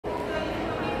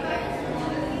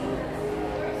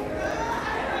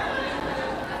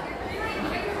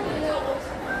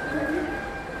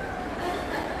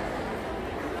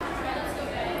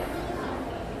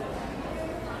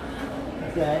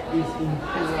That is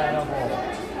incredible.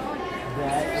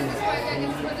 That is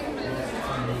amazing.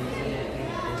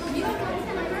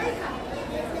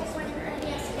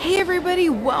 Hey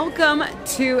everybody, welcome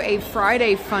to a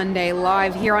Friday Fun Day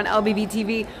live here on LBB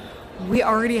TV. We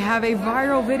already have a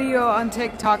viral video on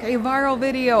TikTok, a viral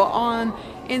video on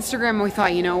Instagram, and we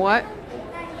thought, you know what?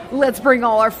 Let's bring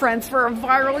all our friends for a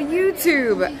viral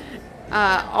YouTube.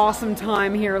 Awesome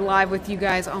time here live with you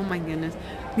guys. Oh my goodness.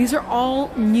 These are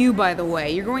all new, by the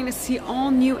way. You're going to see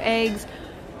all new eggs.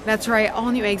 That's right,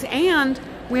 all new eggs. And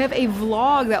we have a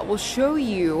vlog that will show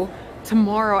you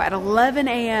tomorrow at 11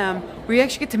 a.m. where you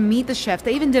actually get to meet the chefs.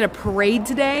 They even did a parade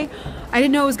today. I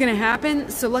didn't know it was going to happen,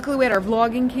 so luckily we had our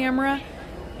vlogging camera.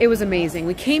 It was amazing.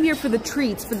 We came here for the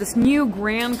treats for this new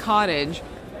Grand Cottage,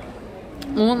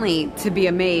 only to be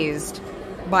amazed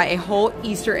by a whole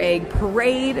Easter egg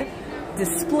parade,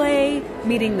 display,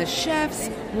 meeting the chefs,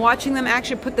 watching them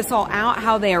actually put this all out,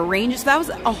 how they arranged it. So that was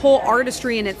a whole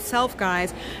artistry in itself,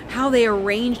 guys, how they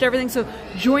arranged everything. So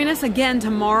join us again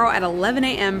tomorrow at 11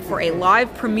 a.m. for a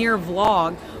live premiere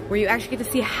vlog where you actually get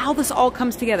to see how this all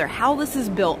comes together, how this is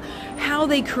built, how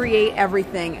they create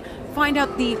everything. Find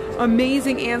out the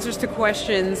amazing answers to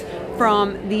questions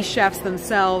from the chefs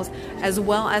themselves, as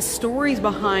well as stories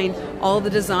behind all the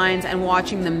designs and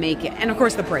watching them make it. And of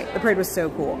course the parade. The parade was so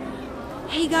cool.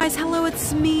 Hey guys, hello,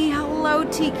 it's me. Hello,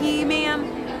 Tiki Man.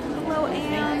 Hello,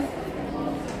 Anne.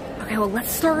 Okay, well,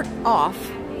 let's start off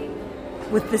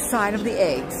with this side of the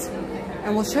eggs.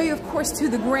 And we'll show you, of course, too,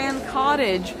 the Grand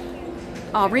Cottage.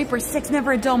 Reaper 6,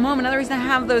 never a dull moment. Another reason to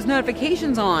have those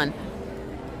notifications on.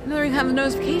 Another reason to have the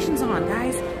notifications on,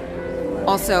 guys.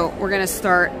 Also, we're going to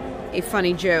start a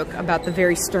funny joke about the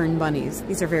very stern bunnies.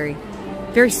 These are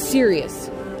very serious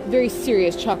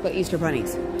chocolate Easter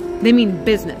bunnies. They mean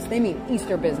business. They mean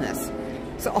Easter business.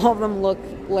 So all of them look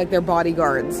like they're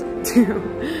bodyguards to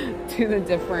the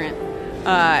different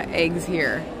eggs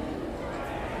here.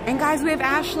 And guys, we have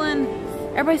Ashlyn.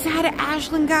 Everybody say hi to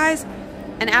Ashlyn, guys.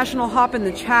 And Ashlyn will hop in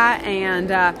the chat. And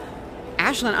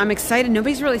Ashlyn, I'm excited.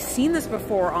 Nobody's really seen this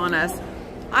before on us.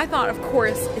 I thought, of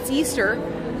course, it's Easter.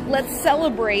 Let's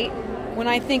celebrate. When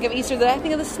I think of Easter, I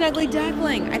think of the Snuggly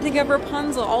Duckling. I think of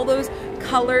Rapunzel, all those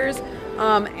colors,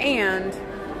 and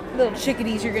little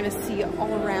chickadees you're gonna see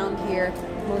all around here.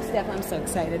 Most definitely, I'm so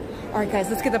excited. All right, guys,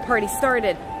 let's get the party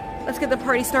started. Let's get the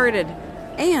party started.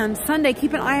 And Sunday,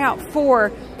 keep an eye out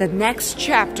for the next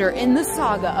chapter in the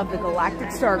saga of the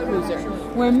Galactic Star Cruiser,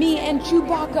 where me and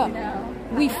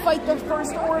Chewbacca, we fight the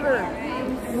First Order.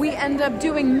 We end up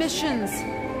doing missions.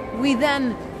 We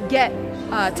then get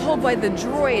told by the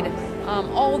droid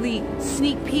all the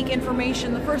sneak peek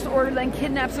information. The First Order then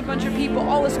kidnaps a bunch of people,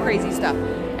 all this crazy stuff.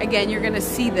 Again, you're going to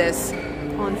see this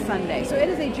on Sunday. So it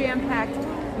is a jam-packed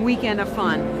weekend of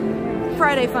fun.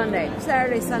 Friday fun day,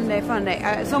 Saturday, Sunday fun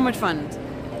day. So much fun.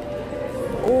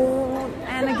 Oh,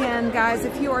 and again, guys,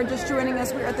 if you are just joining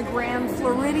us, we're at the Grand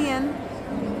Floridian.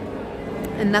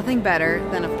 And nothing better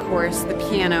than, of course, the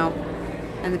piano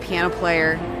and the piano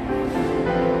player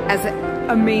as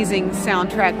amazing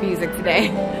soundtrack music today.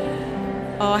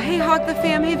 Oh, hey Hawk the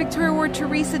Fam, hey Victoria Ward,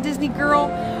 Teresa, Disney Girl.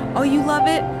 Oh, you love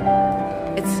it?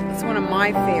 It's one of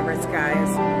my favorites, guys.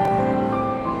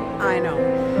 I know,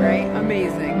 right?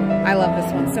 Amazing. I love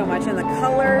this one so much. And the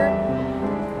color.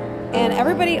 And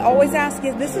everybody always asks,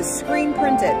 this is screen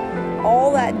printed.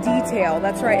 All that detail,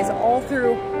 that's right, is all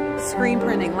through screen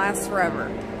printing. Lasts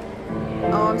forever.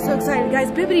 Oh, I'm so excited.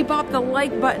 Guys, bibbity bop the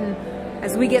like button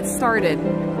as we get started.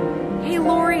 Hey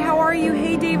Lori, how are you?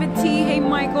 Hey David T, hey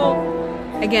Michael.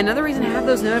 Again, another reason to have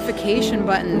those notification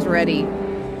buttons ready.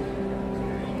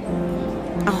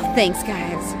 Oh, thanks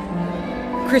guys.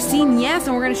 Christine, yes,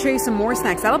 and we're going to show you some more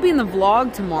snacks. That'll be in the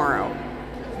vlog tomorrow.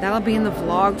 That'll be in the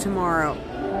vlog tomorrow.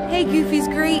 Hey, Goofy's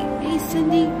great. Hey,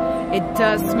 Cindy. It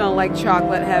does smell like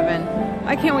chocolate heaven.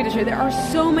 I can't wait to show you. There are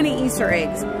so many Easter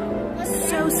eggs.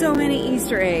 So many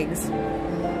Easter eggs.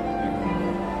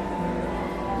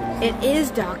 It is,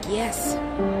 Doc, yes.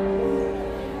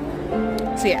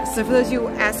 So yeah, so for those of you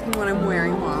asking what I'm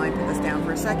wearing, hold on, let me put this down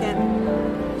for a second.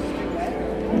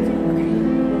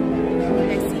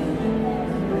 Okay, see.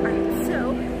 Alright,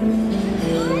 so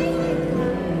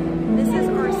this is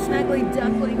our Snuggly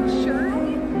Duckling shirt.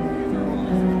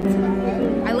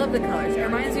 I love the colors. It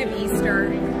reminds me of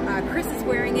Easter. Chris is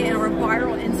wearing it in our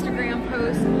viral Instagram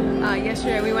post.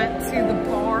 Yesterday we went to the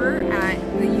bar at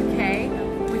the UK.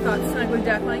 We thought Snuggly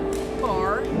Duckling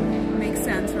bar makes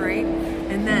sense, right?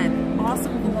 And then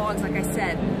awesome vlogs, like I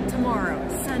said, tomorrow,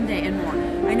 Sunday, and more.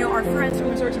 I know our friends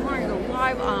from Resort Tomorrow are going to go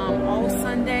live all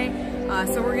Sunday,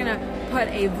 so we're going to put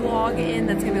a vlog in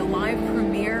that's going to be a live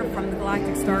premiere from the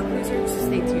Galactic Star Cruiser, so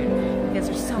stay tuned because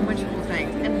there's so much cool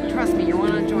things. And trust me, you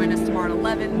want to join us tomorrow at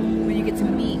 11 when you get to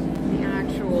meet the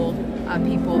actual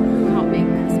people who helped make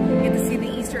this. You get to see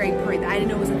the Easter egg parade that I didn't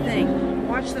know was a thing.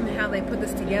 Watch them how they put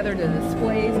this together, the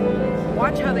displays.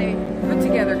 Watch how they put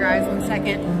together, guys, in a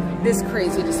second, this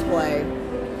crazy display.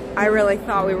 I really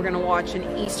thought we were going to watch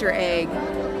an Easter egg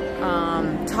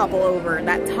topple over.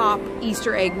 That top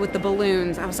Easter egg with the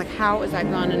balloons. I was like, how is that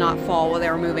going to not fall while they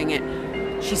were moving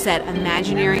it? She said,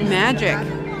 Imagineering magic.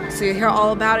 So you'll hear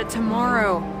all about it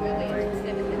tomorrow.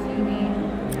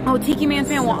 Oh, Tiki Man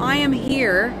fan, well, I am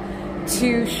here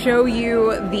to show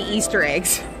you the Easter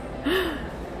eggs.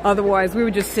 Otherwise, we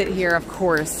would just sit here, of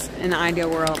course, in the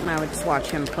ideal world, and I would just watch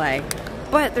him play.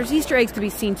 But there's Easter eggs to be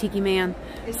seen, Tiki Man.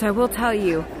 So I will tell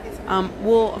you,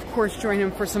 we'll, of course, join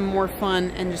him for some more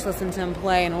fun and just listen to him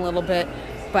play in a little bit.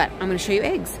 But I'm going to show you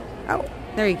eggs. Oh,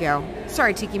 there you go.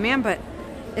 Sorry, Tiki Man, but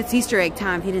it's Easter egg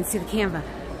time if you didn't see the Canva.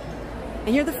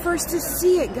 And you're the first to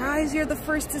see it, guys. You're the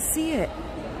first to see it.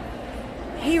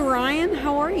 Hey, Ryan,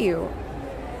 how are you?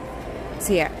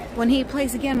 So yeah, when he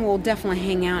plays again, we'll definitely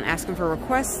hang out and ask him for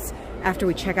requests after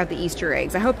we check out the Easter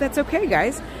eggs. I hope that's okay,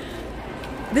 guys.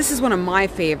 This is one of my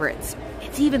favorites.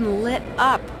 It's even lit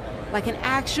up like an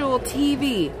actual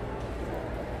TV.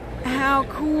 How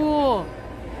cool.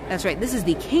 That's right, this is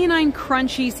the Canine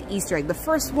Crunchies Easter egg. The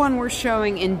first one we're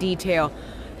showing in detail.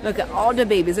 Look at all the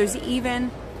babies. There's even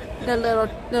the little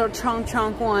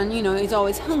chonk one. You know, he's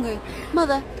always hungry.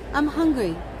 Mother, I'm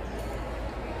hungry.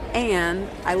 And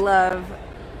I love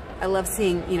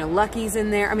seeing, you know, Lucky's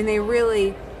in there. I mean, they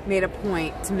really made a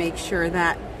point to make sure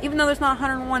that even though there's not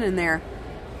 101 in there,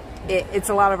 it's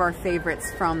a lot of our favorites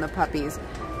from the puppies.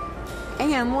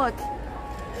 And look,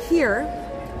 here,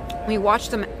 we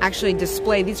watched them actually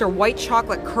display. These are white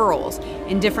chocolate curls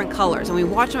in different colors. And we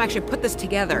watched them actually put this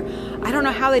together. I don't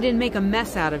know how they didn't make a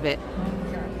mess out of it.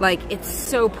 Like, it's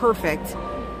so perfect.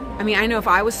 I mean, I know if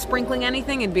I was sprinkling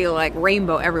anything, it'd be like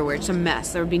rainbow everywhere. It's a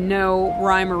mess. There would be no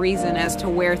rhyme or reason as to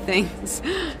where things,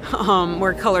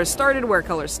 where colors started, where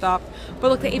colors stopped.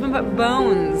 But look, they even put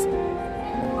bones.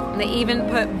 They even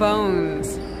put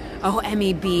bones. Oh,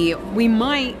 MEB.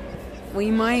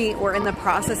 We're in the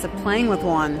process of playing with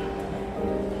one.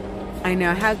 I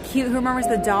know, how cute. Who remembers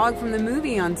the dog from the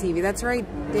movie on TV? That's right,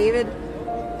 David.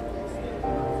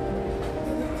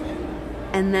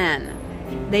 And then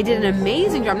they did an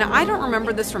amazing job. Now, I don't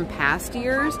remember this from past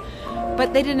years,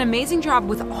 but they did an amazing job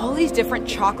with all these different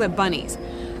chocolate bunnies.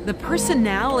 The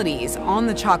personalities on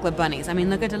the chocolate bunnies. I mean,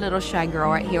 look at the little shy girl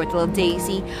right here with the little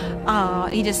Daisy.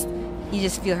 You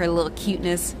just feel her little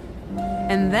cuteness.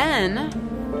 And then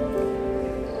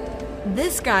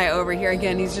this guy over here,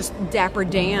 again, he's just Dapper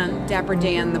Dan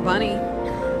the bunny.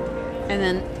 And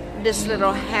then this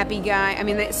little happy guy. I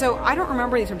mean, so I don't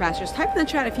remember these from past years. Type in the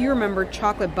chat if you remember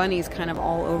chocolate bunnies kind of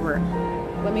all over.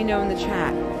 Let me know in the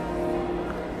chat.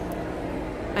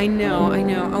 I know.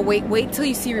 Oh, wait till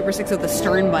you see Reaper 6 of the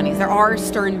Stern bunnies. There are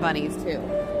Stern bunnies too.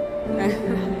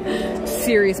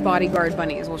 Serious bodyguard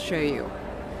bunnies, we'll show you.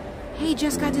 Hey,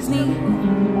 Jessica Disney.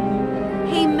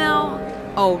 Hey, Mel.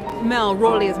 Oh, Mel,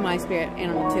 Rolly is my spirit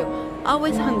animal too.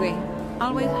 Always hungry.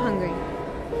 Always hungry.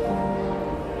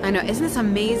 I know, isn't this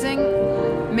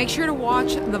amazing? Make sure to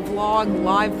watch the vlog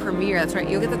live premiere. That's right,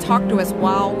 you'll get to talk to us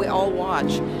while we all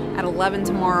watch at 11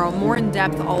 tomorrow. More in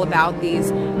depth all about these,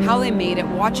 how they made it,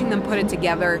 watching them put it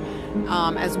together,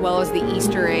 as well as the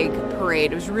Easter egg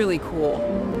parade. It was really cool.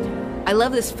 I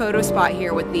love this photo spot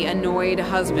here with the annoyed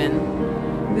husband.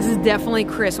 This is definitely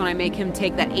Chris when I make him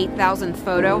take that 8,000th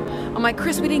photo. I'm like,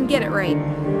 Chris, we didn't get it right.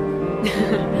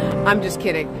 I'm just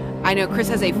kidding. I know Chris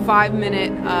has a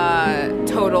 5-minute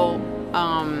total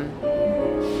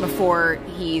before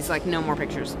he's like, no more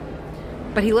pictures.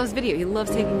 But he loves video. He loves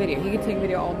taking video. He can take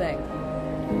video all day.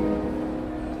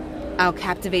 Oh,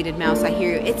 captivated mouse, I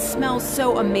hear you. It smells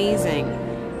so amazing.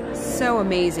 So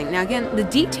amazing. Now again, the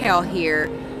detail here,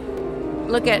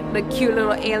 look at the cute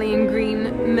little alien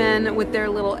green men with their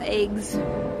little eggs.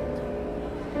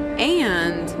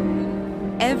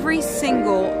 And every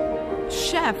single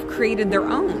chef created their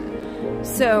own.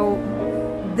 So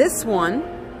this one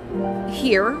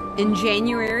here in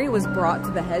January was brought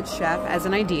to the head chef as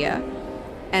an idea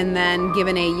and then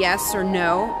given a yes or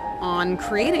no on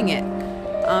creating it.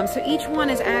 So each one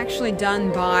is actually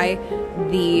done by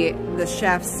the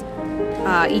chefs,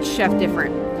 each chef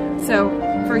different. So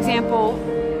for example,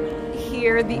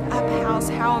 here the Up House,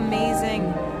 how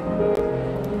amazing.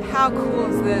 How cool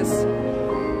is this?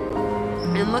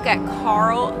 And look at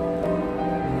Carl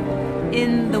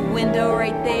in the window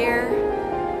right there.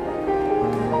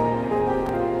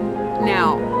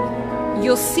 Now,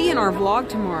 you'll see in our vlog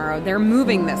tomorrow, they're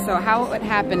moving this. So how it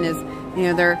happened is, you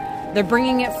know, they're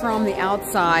bringing it from the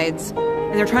outsides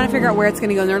and they're trying to figure out where it's going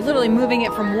to go. And they're literally moving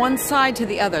it from one side to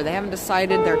the other. They haven't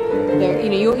decided. You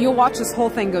know, you'll watch this whole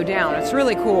thing go down. It's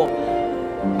really cool.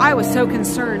 I was so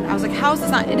concerned. I was like, how is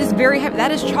this not? It is very heavy.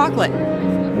 That is chocolate.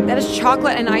 That is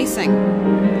chocolate and icing.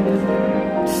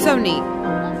 So neat.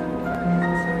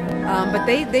 But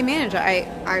they managed.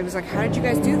 I was like, how did you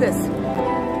guys do this?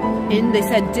 And they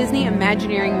said Disney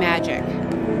Imagineering Magic.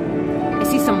 I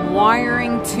see some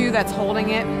wiring too that's holding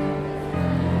it.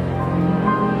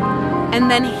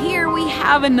 And then here we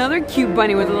have another cute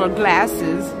bunny with little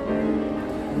glasses.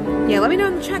 Yeah, let me know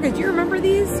in the chat, guys. Do you remember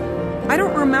these? I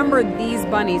don't remember these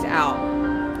bunnies out.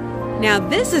 Now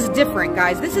this is different,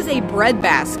 guys. This is a bread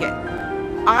basket.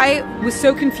 I was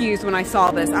so confused when I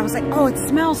saw this. I was like, oh, it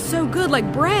smells so good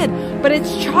like bread, but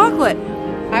it's chocolate.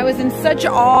 I was in such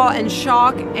awe and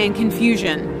shock and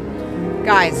confusion.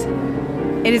 Guys,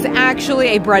 it is actually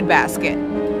a bread basket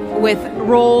with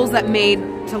rolls that made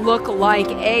to look like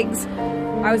eggs.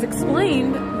 I was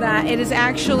explained that it is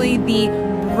actually the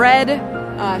bread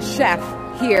chef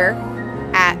here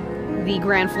at the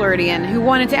Grand Floridian who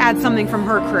wanted to add something from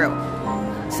her crew.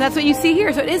 So that's what you see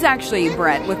here. So it is actually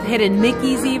bread with hidden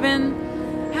Mickeys even.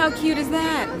 How cute is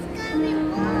that?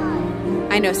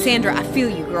 I know, Sandra, I feel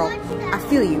you, girl. I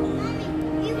feel you.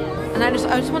 And I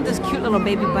just want this cute little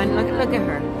baby bunny. Look at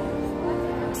her.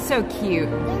 So cute.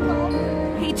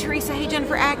 Hey Teresa, hey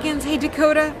Jennifer Atkins, hey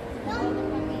Dakota.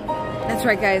 That's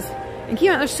right, guys. And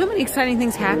keep on, there's so many exciting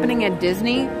things happening at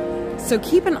Disney. So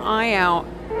keep an eye out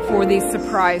for these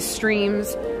surprise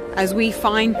streams as we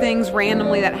find things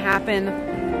randomly that happen.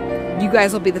 You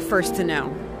guys will be the first to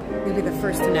know. You'll be the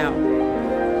first to know.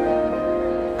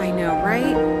 I know,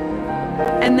 right?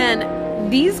 And then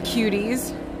these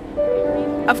cuties,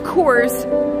 of course,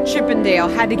 Chip and Dale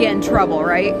had to get in trouble,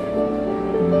 right?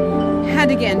 Had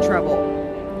to get in trouble.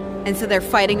 And so they're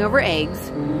fighting over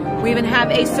eggs. We even have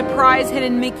a surprise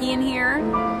hidden Mickey in here.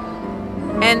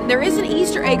 And there is an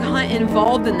Easter egg hunt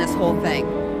involved in this whole thing.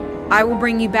 I will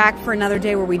bring you back for another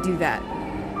day where we do that.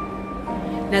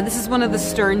 Now this is one of the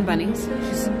Stern bunnies.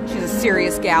 She's a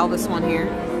serious gal, this one here.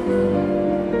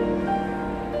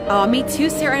 Oh, me too,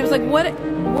 Sarah. I was like, what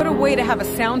a way to have a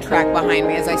soundtrack behind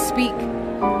me as I speak.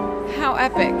 How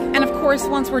epic. And of course,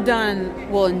 once we're done,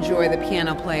 we'll enjoy the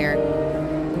piano player.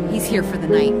 He's here for the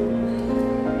night.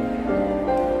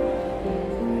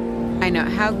 I know,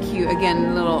 how cute.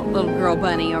 Again, little girl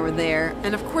bunny over there.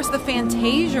 And of course the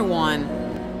Fantasia one.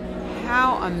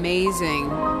 How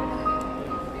amazing.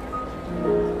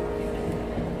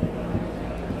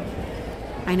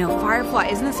 I know, Firefly,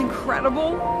 isn't this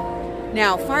incredible?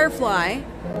 Now, Firefly,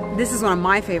 this is one of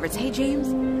my favorites. Hey, James.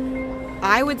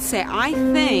 I would say, I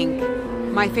think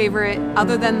my favorite,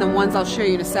 other than the ones I'll show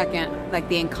you in a second, like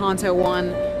the Encanto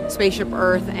one, Spaceship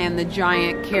Earth, and the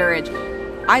Giant Carriage,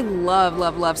 I love,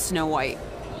 love, love Snow White.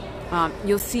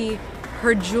 You'll see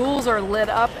her jewels are lit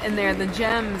up in there, the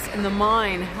gems in the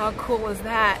mine. How cool is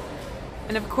that?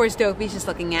 And of course, Dopey's just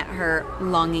looking at her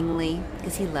longingly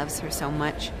because he loves her so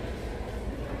much.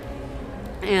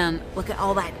 And look at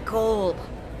all that gold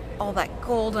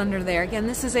under there. Again,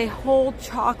 this is a whole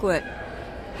chocolate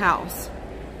house.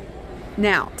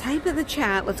 Now, type in the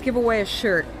chat, let's give away a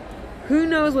shirt. Who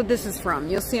knows what this is from?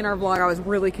 You'll see in our vlog, I was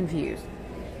really confused.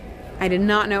 I did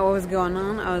not know what was going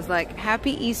on. I was like,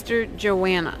 Happy Easter,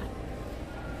 Joanna.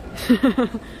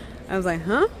 I was like,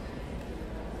 huh?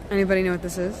 Anybody know what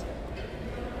this is?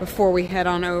 Before we head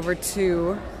on over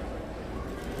to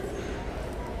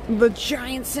the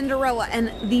giant Cinderella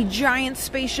and the giant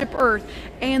Spaceship Earth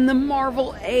and the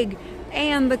Marvel egg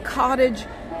and the cottage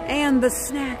and the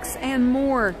snacks and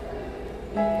more.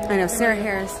 I know, Sarah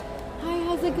Harris. Hi,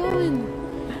 how's it going?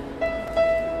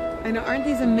 I know, aren't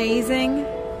these amazing?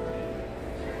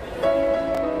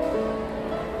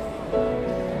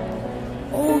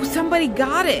 Oh, somebody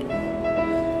got it.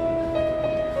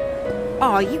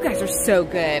 Oh, you guys are so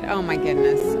good. Oh my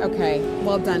goodness. Okay,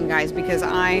 well done, guys, because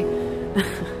I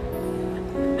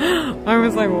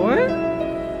was like, what?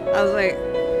 I was like,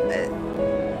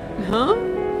 huh?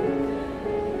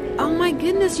 Oh my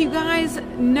goodness, you guys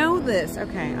know this.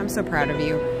 Okay, I'm so proud of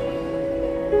you.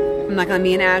 I'm not gonna,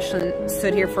 me and Ashlyn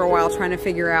stood here for a while trying to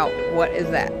figure out what is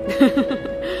that.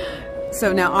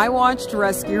 So now I watched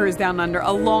Rescuers Down Under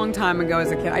a long time ago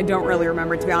as a kid. I don't really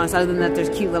remember, to be honest, other than that there's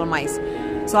cute little mice.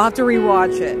 So I'll have to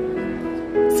rewatch it.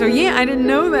 So yeah, I didn't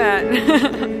know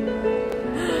that.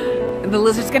 The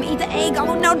lizard's gonna eat the egg.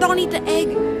 Oh no, don't eat the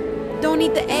egg. Don't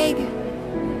eat the egg.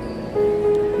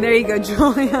 There you go,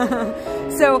 Julia.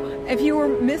 So if you were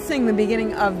missing the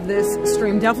beginning of this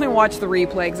stream, definitely watch the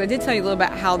replay, because I did tell you a little bit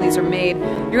how these are made.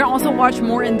 You're gonna also watch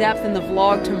more in depth in the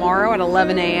vlog tomorrow at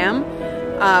 11 a.m.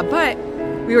 But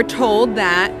we were told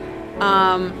that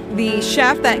the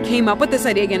chef that came up with this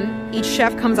idea, again, each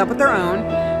chef comes up with their own,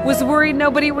 was worried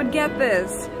nobody would get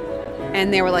this.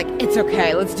 And they were like, it's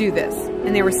okay, let's do this.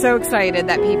 And they were so excited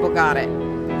that people got it.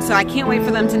 So I can't wait for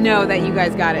them to know that you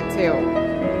guys got it too.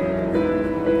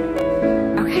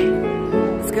 Okay,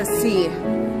 let's go see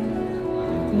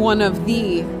one of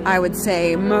the, I would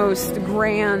say, most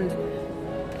grand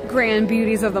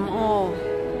beauties of them all.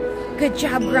 Good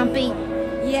job, Grumpy.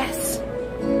 Yes.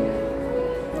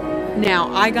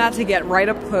 Now, I got to get right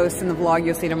up close in the vlog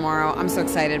you'll see tomorrow. I'm so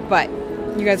excited, but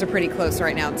you guys are pretty close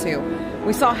right now too.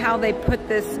 We saw how they put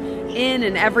this in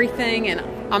and everything, and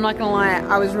I'm not gonna lie,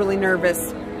 I was really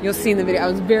nervous. You'll see in the video, I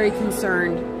was very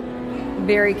concerned.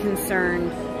 Very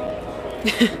concerned.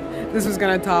 This was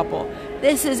gonna topple.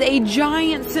 This is a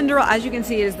giant Cinderella. As you can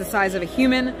see, it is the size of a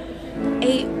human.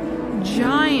 A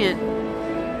giant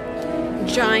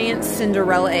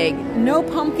Cinderella egg. No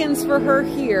pumpkins for her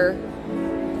here.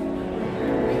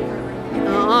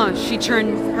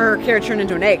 Her carriage turned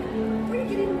into an egg.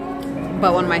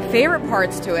 But one of my favorite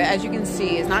parts to it, as you can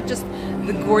see, is not just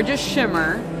the gorgeous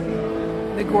shimmer,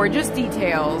 the gorgeous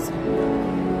details,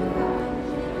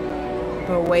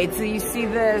 but wait till you see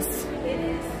this.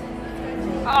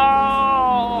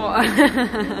 Oh!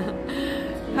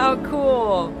 How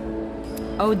cool.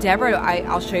 Oh, Deborah,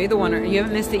 I'll show you the one. You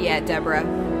haven't missed it yet, Deborah.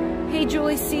 Hey,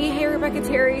 Julie C. Hey, Rebecca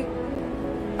Terry.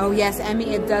 Oh, yes,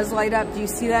 Emmy, it does light up. Do you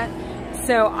see that?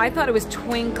 So I thought it was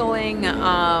twinkling,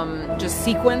 just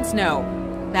sequins. No,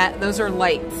 those are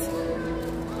lights.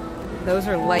 Those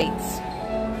are lights.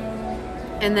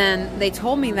 And then they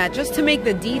told me that just to make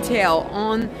the detail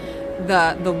on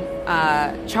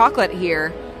the chocolate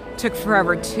here took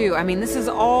forever too. I mean, this is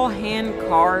all hand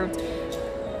carved,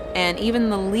 and even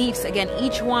the leaves, again,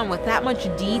 each one with that much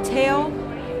detail,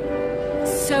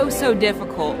 so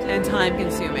difficult and time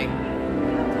consuming.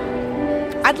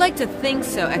 I'd like to think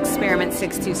so, Experiment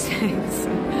 626.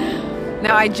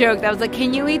 Now, I joked, I was like,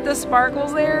 can you eat the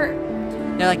sparkles there?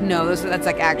 They're like, no, that's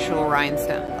like actual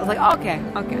rhinestone. I was like, oh, okay.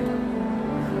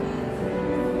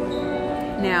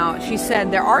 Now, she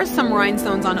said there are some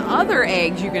rhinestones on other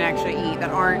eggs you can actually eat that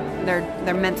aren't,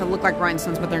 they're meant to look like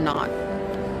rhinestones, but they're not.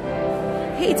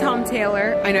 Hey, Tom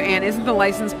Taylor. I know, Anne, isn't the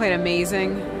license plate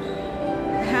amazing?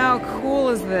 How cool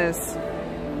is this?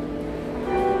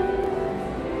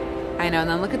 I know, and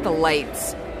then look at the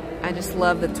lights. I just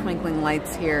love the twinkling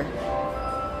lights here.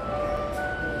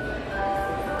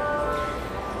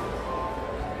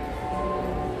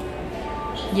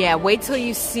 Yeah, wait till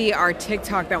you see our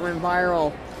TikTok that went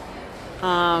viral.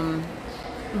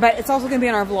 But it's also gonna be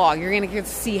on our vlog. You're gonna get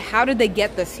to see, how did they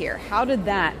get this here? How did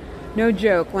that, no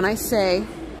joke, when I say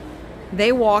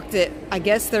they walked it, I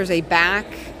guess there's a back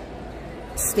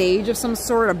stage of some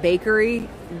sort, a bakery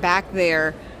back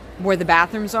there where the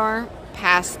bathrooms are,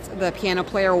 past the piano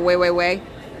player, way.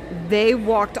 They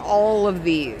walked all of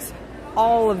these,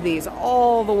 all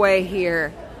the way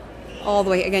here. All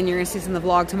the way, again, you're gonna see this in the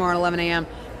vlog tomorrow at 11 a.m.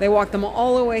 They walked them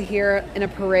all the way here in a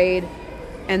parade,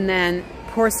 and then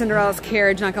poor Cinderella's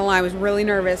carriage, not gonna lie, I was really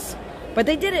nervous, but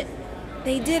they did it.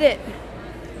 They did it.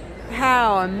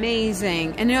 How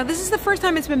amazing. And you know, this is the first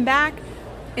time it's been back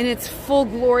in its full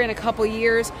glory in a couple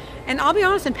years. And I'll be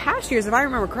honest, in past years, if I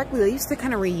remember correctly, they used to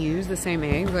kind of reuse the same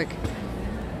eggs. Like,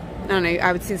 I don't know,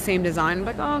 I would see the same design. I'm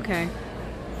like, oh, okay.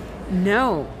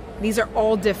 No, these are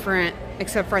all different,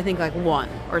 except for I think like one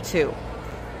or two.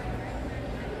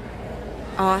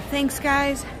 Aw, thanks,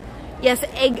 guys. Yes,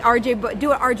 egg RJ, do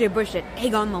what RJ Bush did.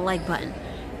 Egg on the like button.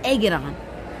 Egg it on.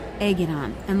 Egg it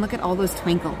on. And look at all those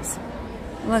twinkles.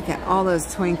 Look at all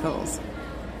those twinkles.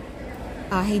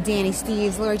 Hey, Danny,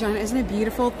 Steves, Lori John, isn't it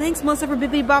beautiful? Thanks, Melissa, for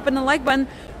bibbity-bopping the like button.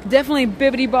 Definitely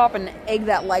bibbity-bop and egg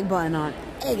that like button on.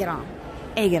 Egg it on.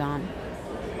 Egg it on.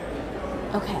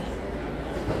 Okay.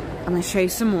 I'm going to show you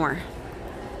some more.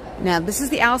 Now, this is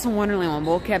the Alice in Wonderland one.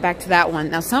 We'll get back to that one.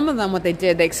 Now, some of them, what they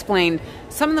did, they explained,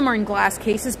 some of them are in glass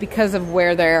cases because of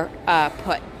where they're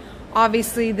put.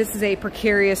 Obviously, this is a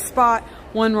precarious spot.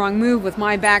 One wrong move with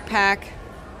my backpack.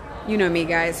 You know me,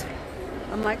 guys.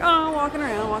 I'm like, oh, walking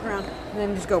around, and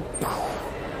then just go,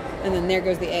 and then there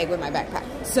goes the egg with my backpack.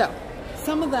 So,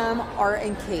 some of them are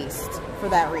encased for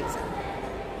that reason.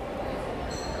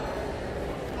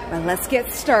 But let's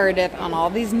get started on all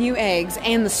these new eggs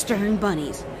and the Stern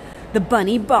Bunnies. The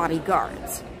Bunny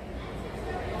Bodyguards.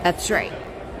 That's right.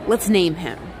 Let's name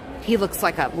him. He looks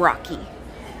like a Rocky.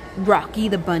 Rocky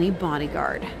the Bunny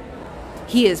Bodyguard.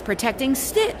 He is protecting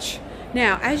Stitch,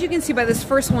 Now, as you can see by this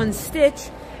first one, Stitch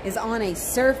is on a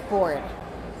surfboard.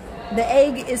 The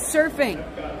egg is surfing.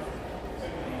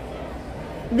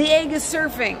 The egg is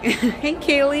surfing. Hey,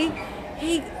 Kaylee.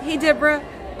 Hey, Deborah.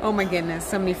 Oh my goodness,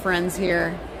 so many friends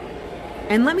here.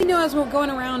 And let me know as we're going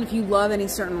around if you love any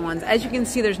certain ones. As you can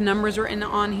see, there's numbers written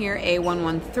on here,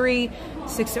 A113,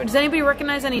 60. Does anybody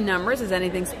recognize any numbers? Is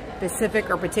anything specific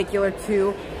or particular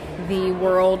to the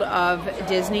world of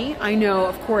Disney? I know,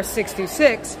 of course,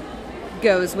 626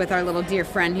 goes with our little dear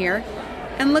friend here.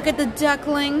 And look at the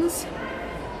ducklings.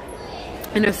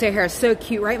 I know, say hair is so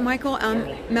cute, right, Michael?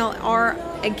 Mel R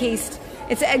encased.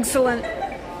 It's excellent.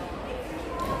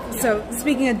 So,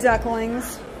 speaking of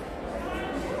ducklings,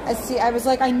 I was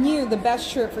like, I knew the best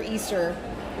shirt for Easter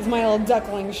is my little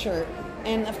duckling shirt.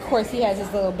 And of course he has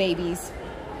his little babies.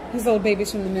 His little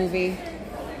babies from the movie.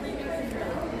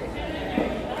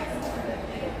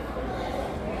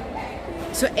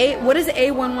 So what does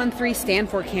A113 stand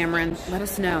for, Cameron? Let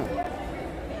us know.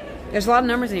 There's a lot of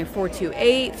numbers in here.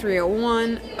 428,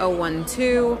 301,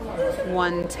 012,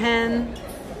 110.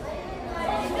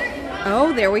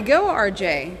 Oh, there we go,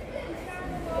 RJ.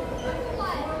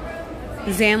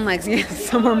 Zan legs, yes,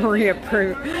 some are Maria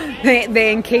Prue.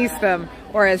 They encase them,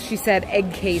 or as she said,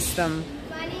 egg case them.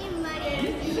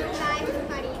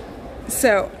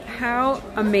 So, how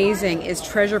amazing is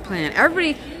Treasure Planet?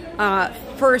 Everybody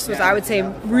first was, I would say,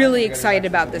 really excited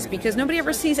about this because nobody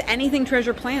ever sees anything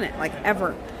Treasure Planet, like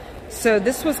ever. So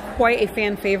this was quite a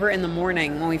fan favorite in the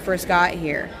morning when we first got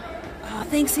here. Oh,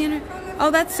 thanks, Sandra. Oh,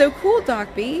 that's so cool, Doc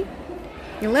B.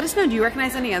 You let us know. Do you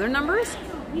recognize any other numbers?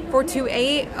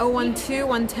 428, 012,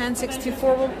 110,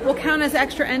 624. We'll count as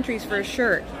extra entries for a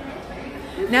shirt.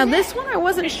 Now this one I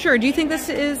wasn't sure. Do you think this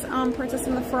is Princess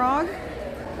and the Frog?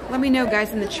 Let me know,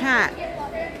 guys, in the chat.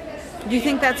 Do you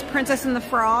think that's Princess and the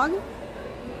Frog?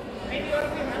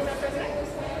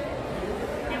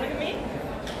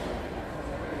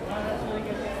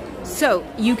 So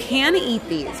you can eat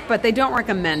these, but they don't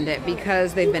recommend it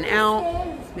because they've been out.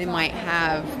 They might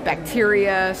have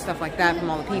bacteria, stuff like that from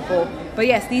all the people. But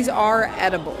yes, these are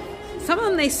edible. Some of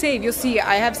them they save. You'll see,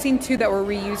 I have seen 2 that were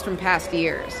reused from past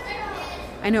years.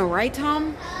 I know, right,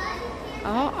 Tom?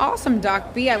 Oh, awesome,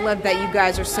 Doc B. I love that you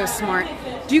guys are so smart.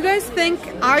 Do you guys think,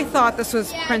 I thought this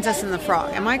was Princess and the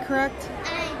Frog. Am I correct?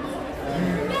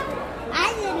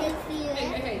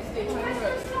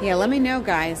 Yeah, let me know,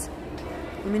 guys.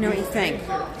 Let me know what you think.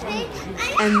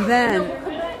 And then,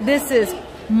 this is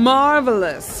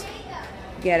Marvelous.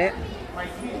 Get it?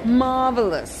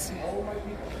 Marvelous.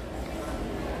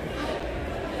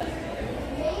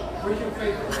 Look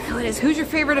who it is. Who's your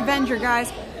favorite Avenger,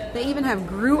 guys? They even have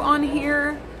Groot on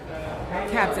here.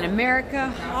 Captain America,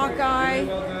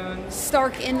 Hawkeye,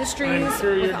 Stark Industries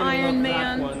with Iron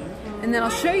Man. And then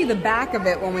I'll show you the back of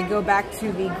it when we go back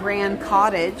to the Grand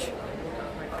Cottage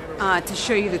to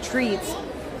show you the treats.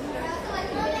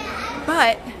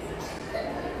 But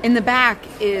in the back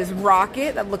is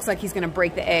Rocket, that looks like he's going to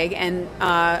break the egg, and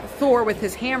Thor with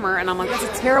his hammer, and I'm like, that's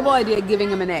a terrible idea giving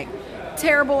him an egg.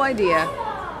 Terrible idea.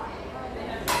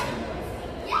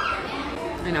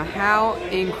 I know, how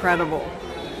incredible.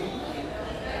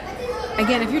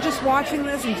 Again, if you're just watching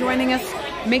this and joining us,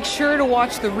 make sure to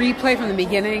watch the replay from the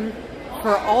beginning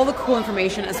for all the cool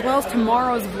information, as well as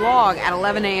tomorrow's vlog at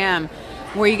 11 a.m.,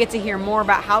 where you get to hear more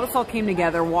about how this all came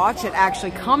together, watch it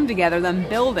actually come together, then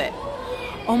build it.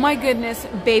 Oh my goodness,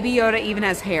 Baby Yoda even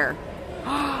has hair.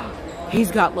 He's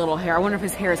got little hair. I wonder if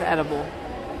his hair is edible.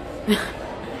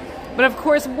 But of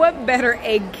course, what better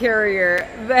egg carrier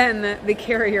than the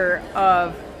carrier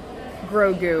of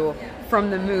Grogu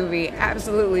from the movie?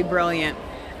 Absolutely brilliant.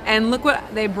 And look what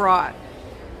they brought.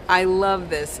 I love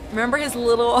this. Remember his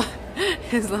little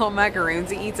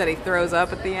macaroons he eats that he throws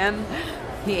up at the end?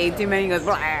 He ate too many, he goes,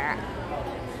 blah.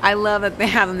 I love that they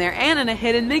have them there, and in a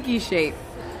hidden Mickey shape.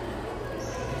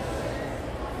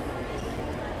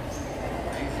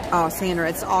 Oh, Sandra,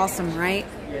 it's awesome, right?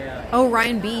 Yeah. Oh,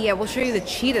 Ryan B, yeah, we'll show you the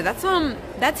cheetah.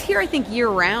 That's here, I think, year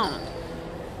round.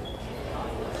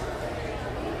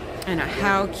 I know,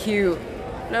 how cute.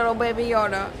 Little Baby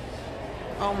Yoda.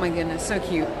 Oh my goodness, so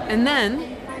cute. And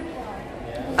then,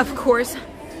 of course,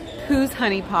 Pooh's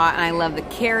Honey Pot, and I love the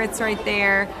carrots right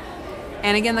there.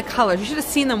 And again, the colors. You should have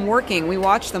seen them working. We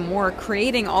watched them work,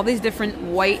 creating all these different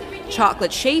white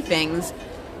chocolate shapings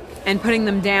and putting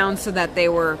them down so that they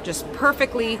were just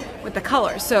perfectly with the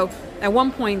colors. So at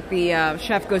one point, the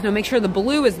chef goes, no, make sure the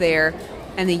blue is there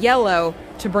and the yellow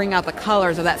to bring out the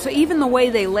colors of that. So even the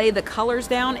way they lay the colors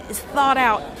down is thought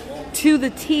out to the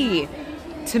T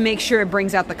to make sure it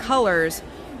brings out the colors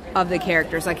of the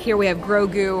characters. Like here we have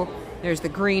Grogu, there's the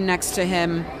green next to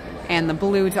him, and the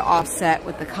blue to offset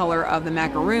with the color of the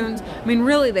macaroons. I mean,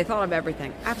 really, they thought of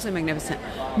everything. Absolutely magnificent.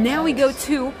 Now we go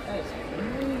to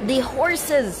the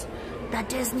horses, the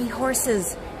Disney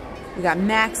horses. We got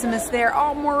Maximus there.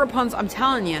 Oh, more Rapunzel. I'm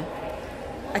telling you,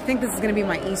 I think this is going to be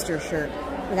my Easter shirt.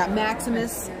 We got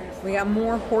Maximus. We got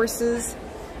more horses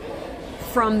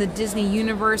from the Disney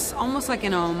universe, almost like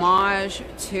an homage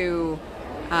to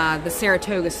the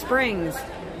Saratoga Springs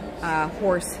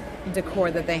horse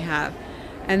decor that they have.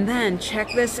 And then check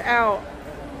this out.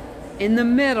 In the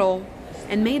middle,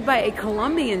 and made by a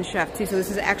Colombian chef too, so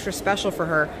this is extra special for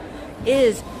her,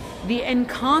 is the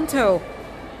Encanto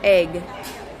egg.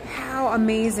 How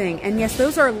amazing. And yes,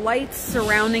 those are lights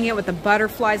surrounding it with the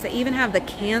butterflies. They even have the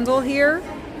candle here.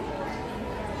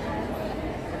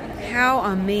 How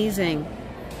amazing.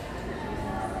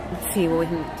 Let's see what we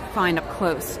can find up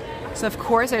close. So of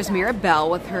course there's Mirabelle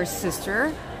with her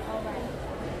sister.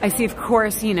 I see, of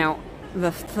course, you know,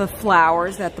 the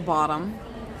flowers at the bottom.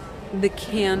 The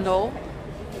candle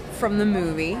from the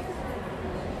movie.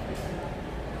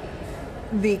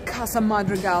 The Casa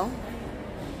Madrigal.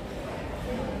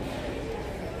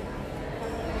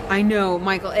 I know,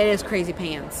 Michael, it is crazy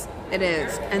pants. It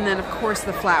is. And then, of course,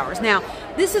 the flowers. Now,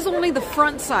 this is only the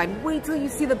front side. Wait till you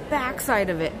see the back side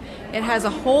of it. It has a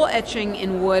whole etching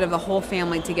in wood of the whole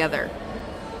family together.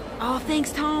 Oh,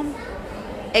 thanks, Tom.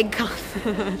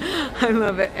 I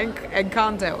love it.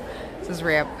 Encanto. This is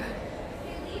rap.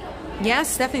 Yes,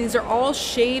 Stephanie, these are all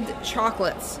shaved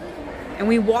chocolates. And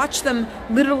we watch them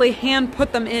literally hand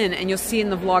put them in, and you'll see in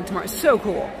the vlog tomorrow. So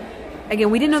cool. Again,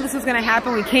 we didn't know this was going to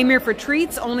happen. We came here for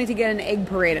treats only to get an egg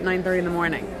parade at 9:30 in the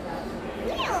morning.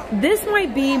 This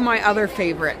might be my other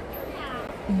favorite.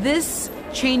 This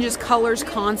changes colors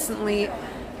constantly.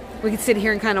 We could sit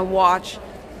here and kind of watch.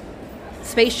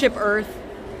 Spaceship Earth,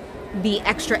 the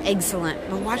extra excellent.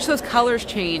 But watch those colors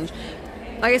change.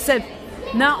 Like I said,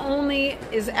 not only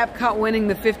is Epcot winning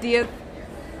the 50th,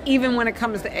 even when it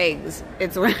comes to eggs,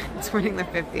 it's winning the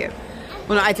 50th.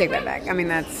 Well, no, I take that back. I mean,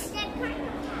 that's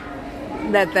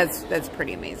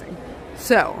pretty amazing.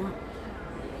 So,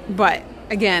 but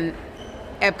again,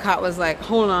 Epcot was like,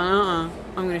 hold on,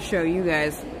 I'm going to show you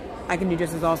guys I can do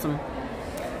just as awesome.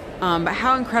 But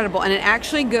how incredible. And it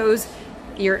actually goes,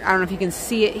 I don't know if you can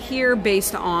see it here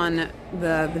based on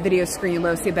the video screen.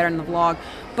 You'll see it better in the vlog.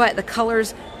 But the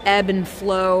colors ebb and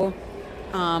flow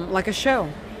like a show.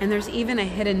 And there's even a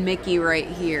hidden Mickey right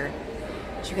here.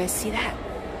 Did you guys see that?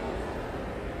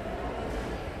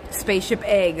 Spaceship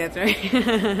egg, that's right.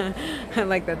 I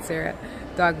like that, Sarah.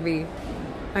 Dog V.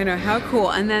 I know, how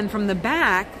cool. And then from the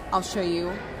back, I'll show you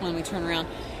when we turn around.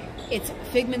 It's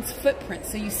Figment's footprint.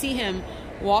 So you see him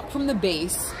walk from the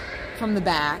base, from the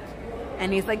back,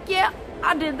 and he's like, yeah,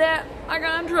 I did that. I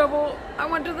got in trouble. I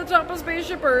went to the top of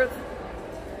Spaceship Earth.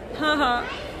 Haha.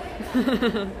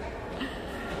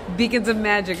 Beacons of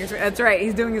Magic. That's right,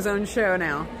 he's doing his own show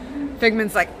now.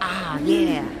 Figment's like, ah,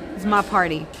 yeah, it's my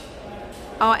party.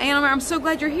 Oh, Anna, I'm so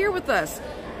glad you're here with us.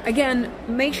 Again,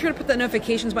 make sure to put the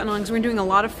notifications button on because we're doing a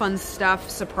lot of fun stuff,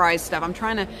 surprise stuff. I'm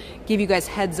trying to give you guys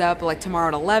heads up, like tomorrow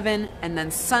at 11, and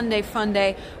then Sunday Fun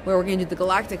Day, where we're going to do the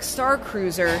Galactic Star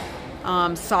Cruiser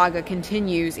saga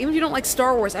continues. Even if you don't like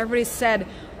Star Wars, everybody said,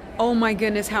 oh my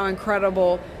goodness, how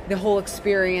incredible the whole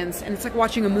experience. And it's like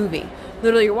watching a movie.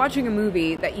 Literally, you're watching a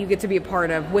movie that you get to be a part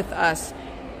of with us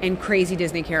and crazy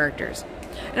Disney characters.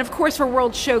 And of course, for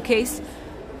World Showcase,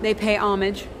 they pay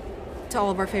homage to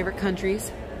all of our favorite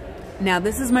countries. Now,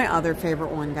 this is my other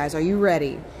favorite one, guys. Are you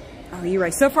ready? Are you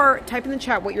ready? So far, type in the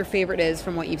chat what your favorite is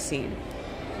from what you've seen.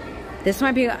 This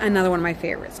might be another one of my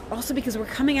favorites. Also because we're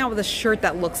coming out with a shirt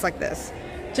that looks like this.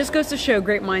 Just goes to show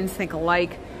great minds think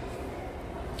alike.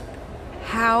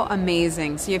 How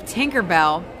amazing. So you have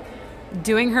Tinkerbell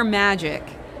doing her magic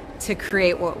to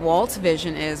create what Walt's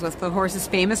vision is with the horse's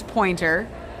famous pointer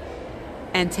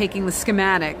and taking the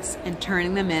schematics and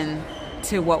turning them in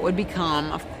to what would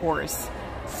become, of course,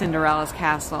 Cinderella's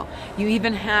castle. You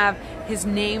even have his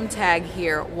name tag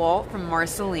here, Walt from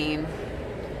Marceline.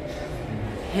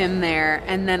 Him there.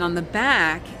 And then on the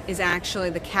back is actually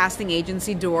the casting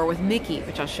agency door with Mickey,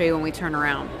 which I'll show you when we turn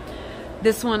around.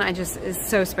 This one is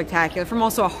so spectacular from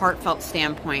also a heartfelt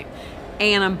standpoint.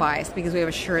 And I'm biased because we have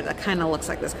a shirt that kind of looks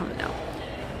like this coming out.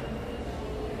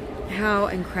 How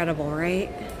incredible, right?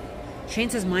 Shane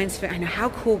says mine's fit. I know, how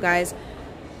cool, guys.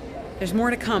 There's more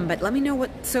to come, but let me know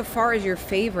what so far is your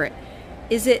favorite.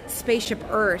 Is it Spaceship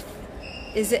Earth?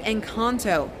 Is it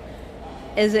Encanto?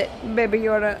 Is it Baby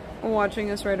Yoda watching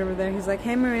us right over there? He's like,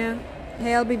 hey Maria,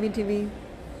 hey LBB TV.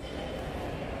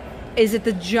 Is it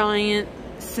the giant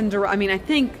Cinderella? I mean, I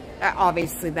think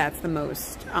obviously that's the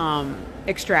most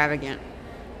extravagant.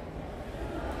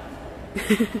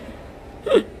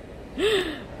 Oh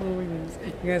my goodness.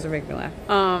 You guys are making me laugh.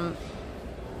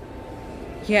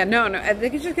 Yeah, no, I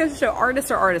think it just goes to show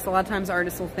artists are artists. A lot of times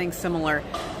artists will think similar.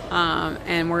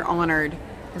 And we're honored.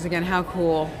 Because again, how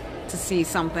cool to see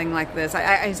something like this.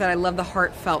 I said I love the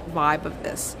heartfelt vibe of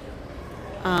this.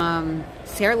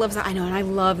 Sarah loves that. I know, and I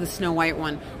love the Snow White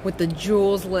one with the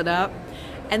jewels lit up.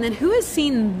 And then who has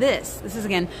seen this? This is,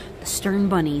 again, the Stern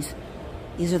bunnies.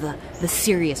 These are the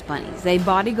serious bunnies. They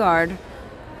bodyguard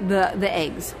the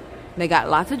eggs. They got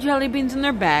lots of jelly beans in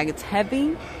their bag. It's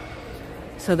heavy.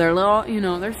 So they're little, you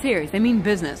know, they're serious. They mean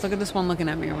business. Look at this one looking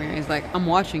at me over here. He's like, I'm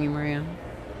watching you, Maria.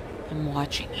 I'm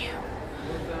watching you.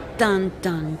 Dun,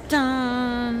 dun,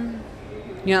 dun.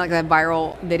 You know, like that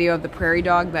viral video of the prairie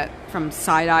dog that from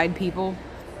side-eyed people,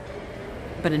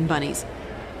 but in bunnies.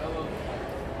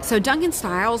 So Duncan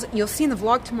styles, you'll see in the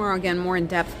vlog tomorrow again more in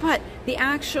depth, but the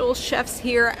actual chefs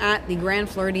here at the Grand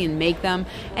Floridian make them,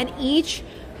 and each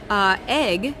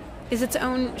egg is its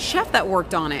own chef that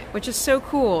worked on it, which is so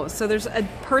cool. So there's a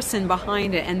person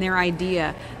behind it and their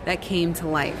idea that came to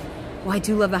life. Well, I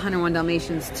do love the 101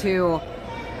 Dalmatians too.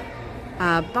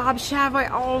 Bob Shavoy,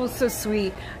 oh, so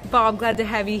sweet. Bob, glad to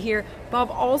have you here. Bob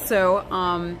also,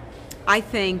 I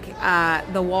think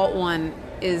the Walt one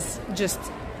is just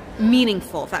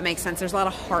meaningful, if that makes sense. There's a lot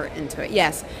of heart into it.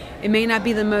 Yes, it may not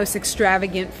be the most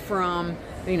extravagant from,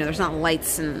 you know, there's not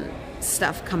lights and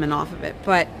stuff coming off of it,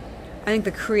 but I think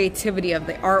the creativity of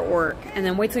the artwork, and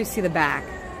then wait till you see the back.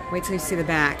 Wait till you see the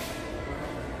back.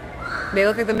 They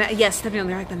look like the mad, yes, Stephanie,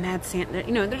 they're like the Mad Santa.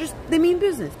 You know, they mean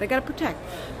business. They gotta protect.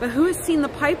 But who has seen the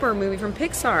Piper movie from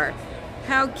Pixar?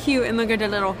 How cute! And look at the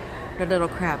little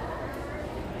crab.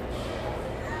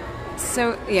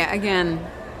 So yeah, again,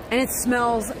 and it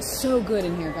smells so good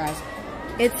in here, guys.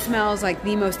 It smells like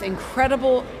the most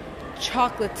incredible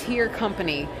chocolatier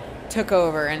company took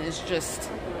over, and it's just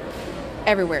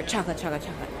everywhere. Chocolate, chocolate,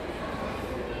 chocolate.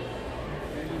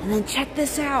 And then check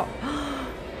this out.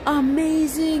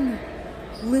 Amazing.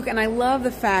 Luke, and I love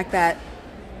the fact that,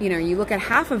 you know, you look at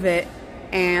half of it,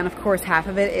 and of course half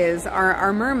of it is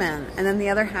our mermen, and then the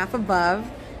other half above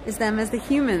is them as the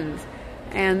humans.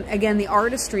 And again, the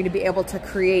artistry to be able to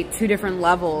create two different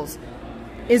levels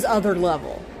is other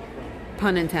level,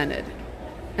 pun intended.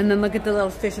 And then look at the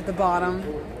little fish at the bottom.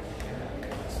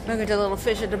 Look at the little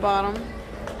fish at the bottom.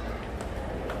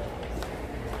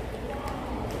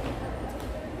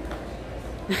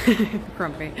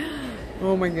 Grumpy.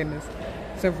 Oh my goodness.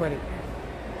 So funny.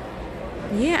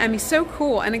 Yeah, I mean, so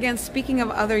cool. And again, speaking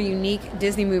of other unique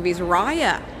Disney movies,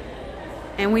 Raya.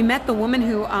 And we met the woman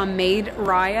who made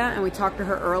Raya, and we talked to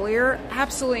her earlier.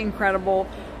 Absolutely incredible.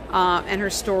 And her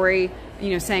story,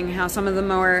 you know, saying how some of the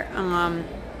more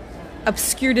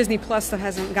obscure Disney Plus stuff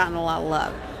hasn't gotten a lot of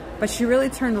love. But she really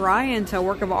turned Raya into a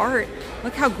work of art.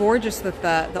 Look how gorgeous that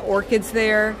the orchids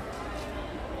there.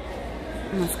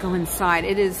 And let's go inside.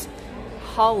 It is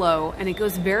hollow, and it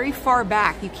goes very far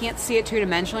back. You can't see it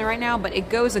two-dimensionally right now, but it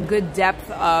goes a good depth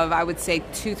of, I would say,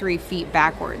 2-3 feet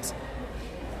backwards.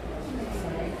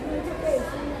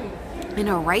 I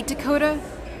know, right, Dakota?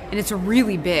 And it's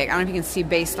really big. I don't know if you can see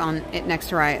based on it next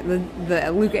to Raya.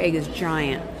 The Luca egg is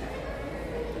giant.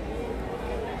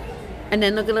 And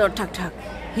then look at little Tuk Tuk.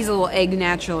 He's a little egg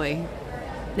naturally.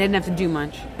 They didn't have to do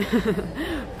much.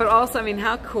 But also, I mean,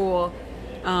 how cool.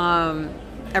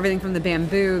 Everything from the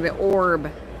bamboo, the orb,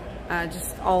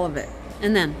 just all of it.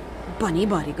 And then, Bunny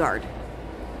Bodyguard.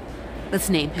 Let's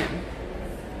name him.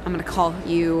 I'm gonna call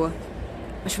you,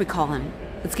 what should we call him?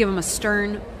 Let's give him a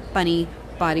Stern Bunny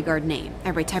Bodyguard name.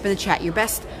 Everybody type in the chat your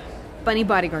best Bunny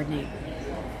Bodyguard name.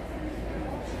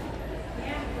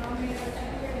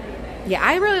 Yeah,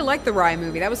 I really liked the Raya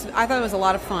movie. I thought it was a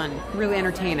lot of fun, really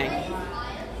entertaining.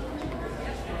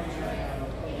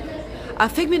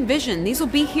 Figment Vision. These will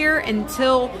be here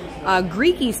until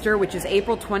Greek Easter, which is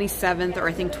April 27th or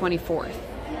I think 24th.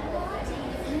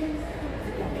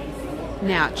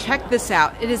 Now, check this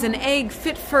out. It is an egg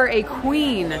fit for a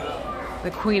queen.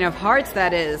 The Queen of Hearts,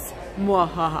 that is.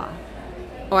 Mwahaha.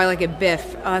 Oh, I like it.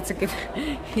 Biff. Oh, that's a good...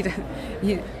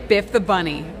 Biff the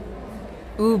bunny.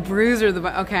 Ooh, Bruiser the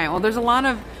bunny. Okay, well, there's a lot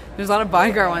of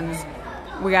bodyguard ones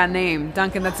we got named.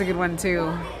 Duncan, that's a good one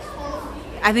too.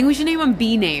 I think we should name them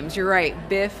B names. You're right.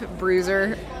 Biff,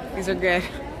 Bruiser. These are good.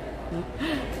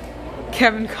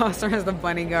 Kevin Costner has the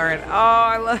bunny guard. Oh,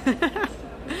 I love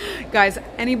it. Guys,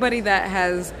 anybody that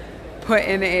has put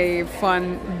in a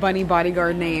fun bunny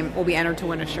bodyguard name will be entered to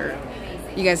win a shirt.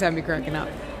 You guys have me cracking up.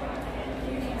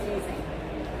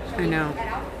 I know.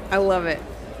 I love it.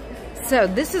 So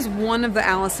this is one of the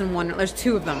Alice in Wonderland. There's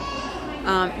two of them.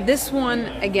 This one,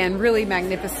 again, really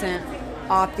magnificent,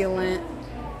 opulent.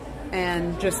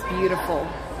 and just beautiful.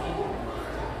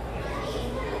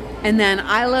 And then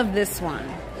I love this one.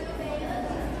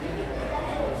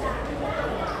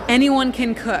 Anyone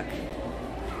can cook.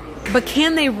 But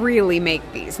can they really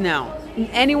make these? No.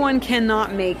 Anyone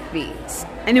cannot make these.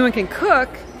 Anyone can cook,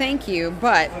 thank you,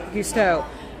 but Gusteau,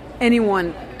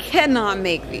 anyone cannot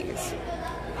make these.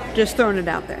 Just throwing it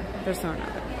out there. Just throwing it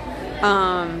out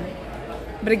there.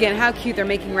 But again, how cute. They're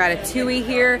making ratatouille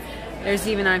here. There's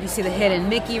even, if you see the hidden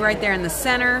Mickey right there in the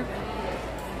center.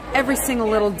 Every single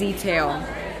little detail.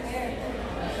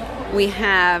 We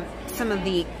have some of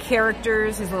the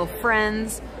characters, his little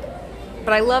friends.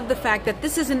 But I love the fact that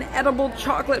this is an edible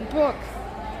chocolate book.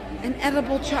 An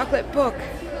edible chocolate book.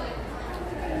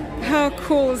 How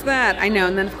cool is that? I know.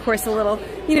 And then, of course, a little,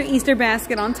 you know, Easter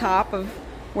basket on top of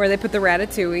where they put the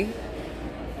ratatouille.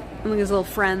 And look at his little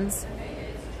friends.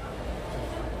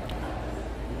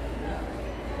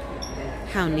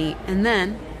 How neat. And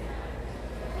then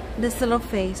this little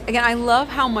face. Again, I love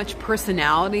how much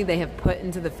personality they have put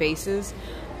into the faces.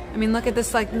 I mean, look at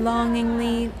this, like,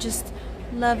 longingly, just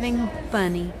loving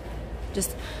bunny.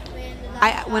 Just,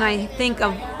 when I think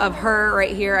of her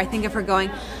right here, I think of her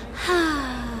going,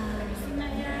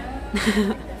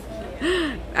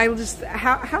 I just,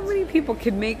 how many people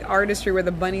could make artistry where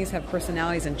the bunnies have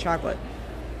personalities and chocolate?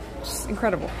 Just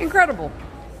incredible. Incredible.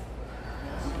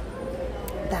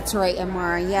 That's right,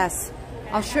 Amara, yes.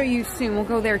 I'll show you soon. We'll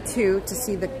go there too to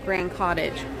see the Grand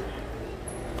Cottage.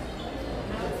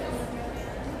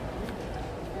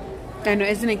 I know,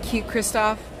 isn't it cute,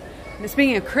 Kristoff? And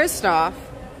speaking of Kristoff,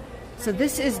 so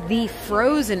this is the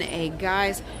frozen egg,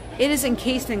 guys. It is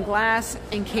encased in glass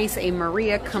in case a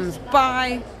Maria comes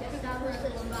by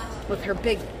with her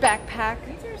big backpack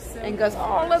and goes,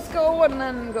 oh, let's go, and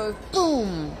then goes,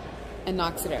 boom, and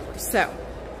knocks it over. So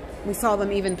we saw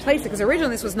them even place it, because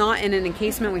originally this was not in an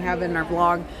encasement. We have it in our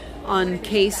blog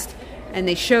uncased, and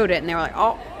they showed it, and they were like,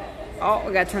 oh,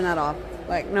 we gotta turn that off.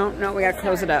 Like, no, we gotta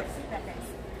close it up.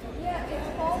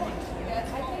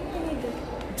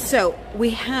 So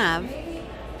we have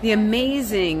the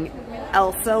amazing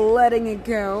Elsa letting it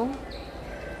go.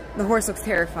 The horse looks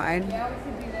terrified.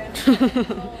 That's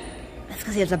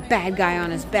because he has a bad guy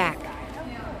on his back.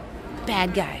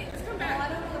 Bad guy.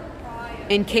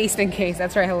 Encased in case.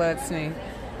 That's right. Hello, it's me.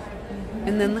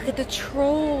 And then look at the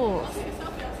trolls.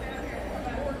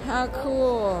 How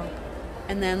cool.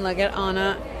 And then look at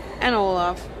Anna and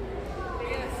Olaf.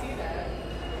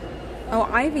 Oh,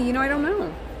 Ivy, you know, I don't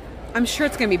know. I'm sure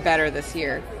it's going to be better this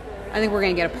year. I think we're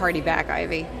going to get a party back,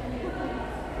 Ivy.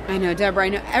 I know, Deborah, I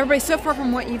know. Everybody, so far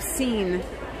from what you've seen,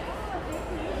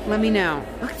 let me know.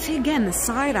 Look, see again, the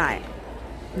side eye.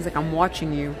 He's like, I'm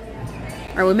watching you.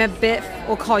 All right, we met Biff.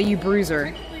 We'll call you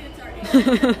Bruiser.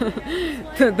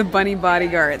 the bunny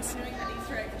bodyguards.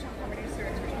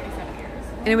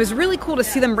 And it was really cool to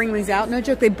see them bring these out. No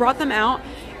joke, they brought them out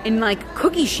in like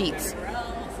cookie sheets.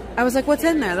 I was like, what's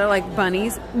in there? They're like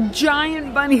bunnies.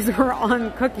 Giant bunnies were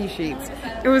on cookie sheets.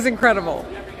 It was incredible.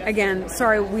 Again,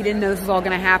 sorry we didn't know this was all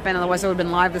going to happen. Otherwise, it would have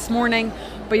been live this morning.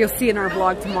 But you'll see in our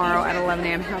vlog tomorrow at 11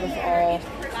 a.m. how this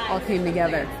all came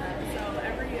together. So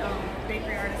every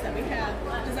bakery artist that we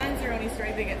have designs their own Easter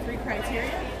egg. They get 3 criteria.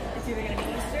 It's either going to be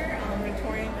Easter,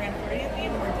 Victorian, Grand Floridian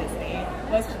theme, or Disney.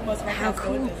 Most of our How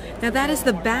cool. Now that is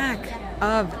the back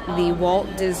of the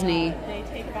Walt Disney They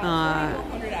take about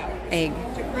 100 hours egg.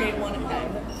 to create one of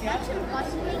them.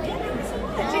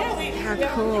 How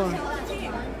cool.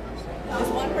 There's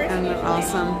one person And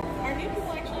awesome. Our new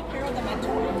people actually pair with a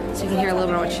mentor. So you can hear a little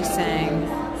bit of what she's saying.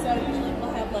 So usually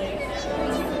we'll have like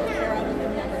pair up with a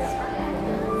member.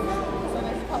 So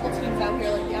there's a couple teams out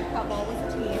here, like the Epcot Ball was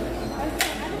a team.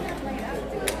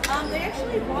 They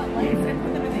actually bought lights and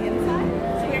put them in the inside.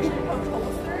 So we actually poked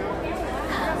holes through.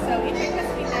 So each egg has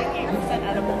to be 98%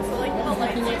 edible. So like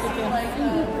the lights are like a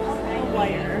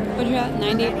wire. What you got?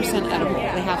 98% edible.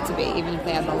 They have to be, even if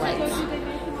they have the lights.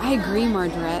 I agree,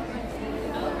 Margaret.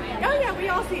 Oh yeah, we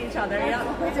all see each other. Yeah,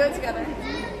 we do it together.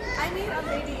 I made a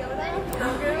baby Yoda.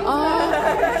 Grogu.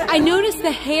 Oh, I noticed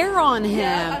the hair on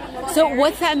him. So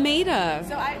what's that made of?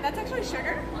 So that's actually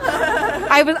sugar.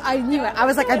 I knew it. I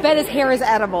was like, I bet his hair is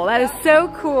edible. That is so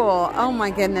cool. Oh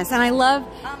my goodness. And I love.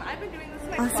 I've been doing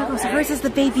this Oh, so cool. So hers is the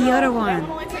Baby Yoda That one.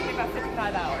 will only take me about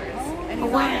 55 hours. And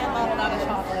he's Wow. all modeled out of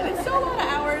chocolate. It's still a lot of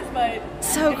hours, but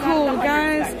So it's cool, not the 100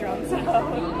 guys. spectrum, so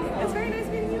it's very nice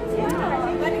meeting you as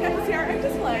well. Glad you got to see our art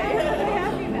display.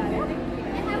 Happy about it.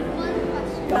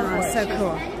 Oh, so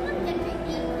cool.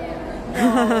 We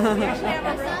actually have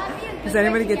a room. Does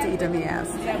anybody get to eat them? He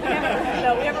asked.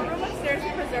 Yeah, we have a room upstairs to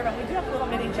preserve them. We do have little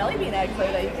mini jelly bean eggs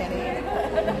though that you can eat.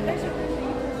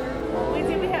 We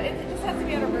do. We have. It just this has to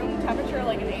be at a room temperature,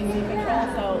 like an AC control,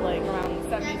 so like around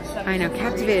 70 to 70. I know,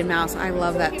 captivated mouse. I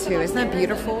love that too. Isn't that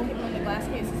beautiful? In the glass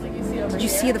cases like you see over Did you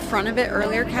see the front of it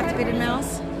earlier, captivated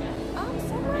mouse? So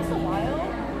once a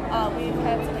while, we've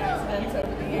had some accidents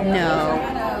over the years.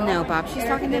 No, Bob. She's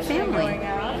talking to family. Going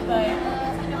out, but,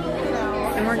 you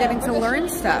know, And we're getting to learn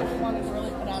stuff. one has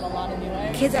really put out a lot of new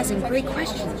eggs. Kids asking great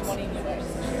questions.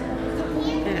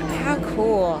 How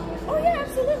cool. Oh yeah,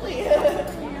 absolutely.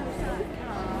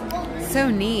 So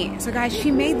neat. So guys,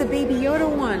 she made the Baby Yoda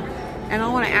one. And I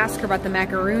want to ask her about the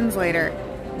macaroons later.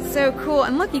 So cool.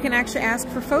 And look, you can actually ask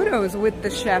for photos with the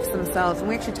chefs themselves. And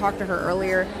we actually talked to her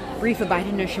earlier briefly, but I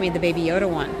didn't know she made the Baby Yoda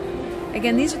one.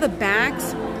 Again, these are the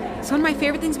backs. So one of my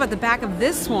favorite things about the back of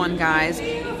this one, guys,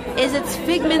 is it's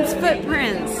Figment's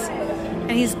footprints.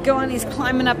 And he's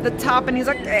climbing up the top, and he's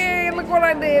like, hey, look what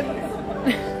I did.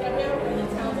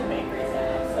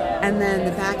 And then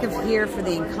the back of here for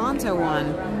the Encanto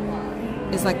one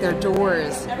is like their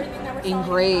doors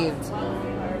engraved.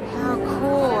 How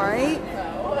cool, right?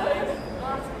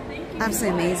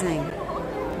 Absolutely amazing.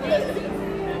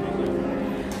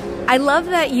 I love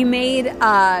that you made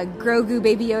Grogu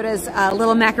Baby Yoda's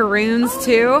little macaroons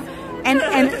too. And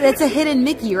it's a hidden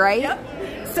Mickey, right? Yep.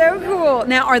 So cool.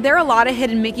 Now, are there a lot of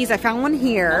hidden Mickeys? I found one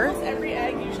here. Almost every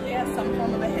egg usually has some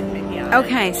form of a hidden Mickey on it.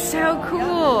 Okay, so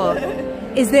cool.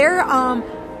 Is there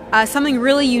something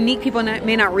really unique people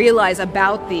may not realize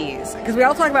about these? Because we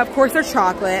all talk about, of course, they're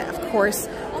chocolate, of course.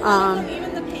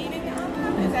 Even the painting on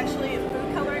them is actually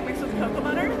food coloring mixed with cocoa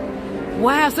butter.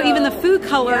 Wow, so even the food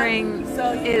coloring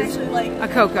is a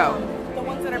cocoa. The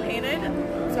ones that are painted,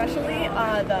 especially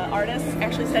the artist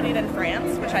actually studied in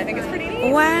France, which I think is pretty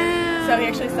neat. Wow. So he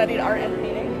actually studied art and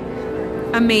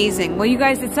painting. Amazing. Well, you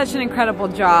guys did such an incredible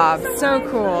job. So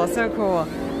cool, so cool.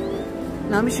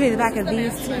 Now let me show you the back of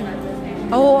these too.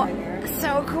 Oh,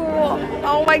 so cool.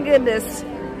 Oh my goodness.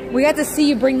 We got to see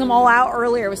you bring them all out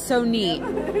earlier. It was so neat.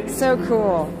 So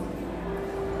cool.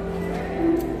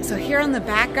 So here on the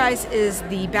back, guys, is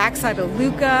the backside of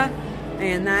Luca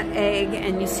and that egg,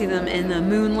 and you see them in the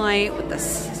moonlight with the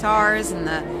stars and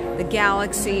the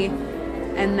galaxy.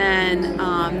 And then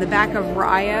the back of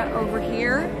Raya over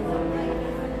here.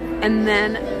 And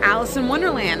then Alice in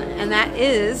Wonderland, and that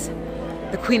is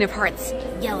the Queen of Hearts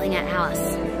yelling at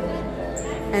Alice.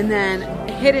 And then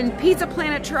a hidden Pizza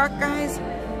Planet truck, guys.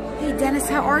 Hey Dennis,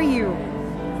 how are you?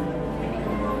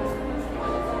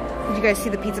 Did you guys see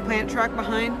the Pizza Planet truck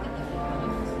behind?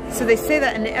 So they say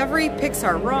that in every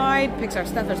Pixar ride, Pixar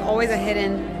stuff, there's always a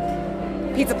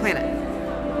hidden Pizza Planet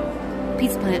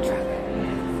truck.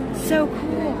 So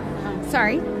cool.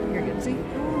 Sorry, you're good, see?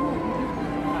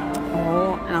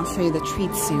 Oh, and I'll show you the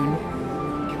treats soon.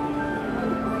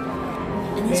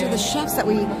 And these are the chefs that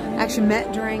we actually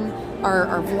met during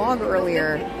our vlog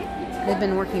earlier. They've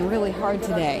been working really hard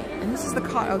today. And this is the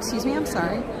oh, excuse me, I'm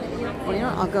sorry. Well, you know,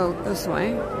 I'll go this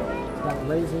way.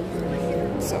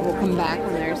 So we'll come back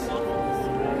when there's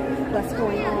less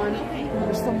going on.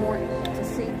 There's still more to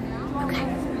see. Okay.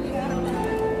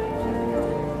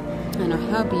 I know,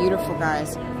 how beautiful,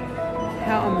 guys.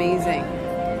 How amazing.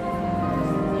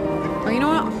 Oh, you know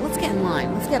what? Let's get in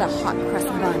line. Let's get a hot crust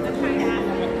bun.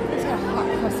 Let's get a hot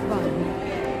crust bun.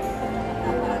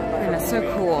 And it's so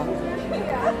cool.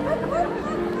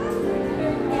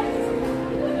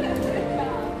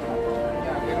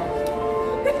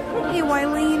 Hey,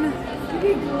 Wileen.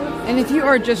 And if you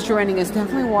are just joining us,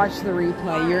 definitely watch the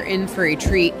replay. You're in for a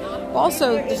treat.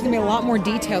 Also, there's going to be a lot more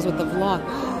details with the vlog.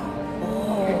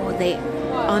 Oh, they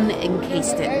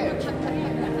unencased it.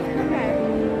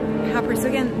 So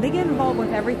again, they get involved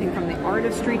with everything from the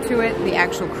artistry to it, the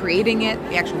actual creating it,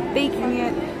 the actual baking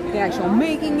it, the actual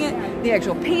making it, the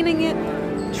actual painting it.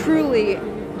 Truly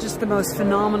just the most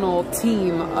phenomenal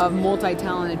team of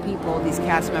multi-talented people, these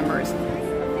cast members.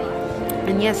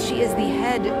 And yes, she is the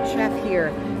head chef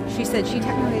here. She said she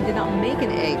technically did not make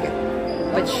an egg,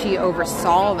 but she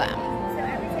oversaw them.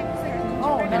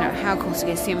 I know, how cool. So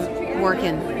you guys see them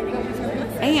working.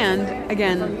 And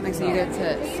again, like I said, you get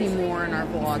to see more in our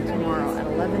vlog tomorrow at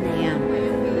 11 a.m.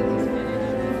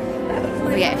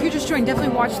 But yeah, if you're just joining,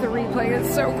 definitely watch the replay.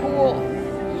 It's so cool.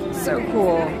 So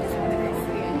cool.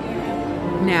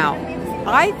 Now,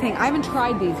 I haven't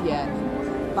tried these yet,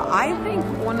 but I think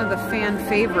one of the fan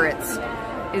favorites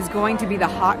is going to be the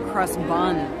hot crust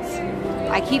buns.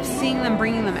 I keep seeing them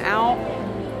bringing them out.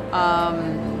 I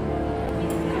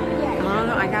don't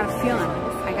know, I got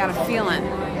a feeling.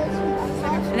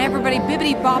 And everybody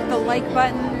bibbity bop the like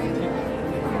button.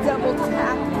 Double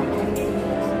tap.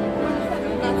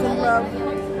 Lots of love.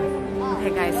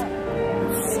 Okay guys,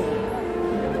 let's see.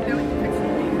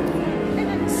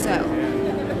 So,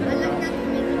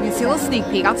 you can see a little sneak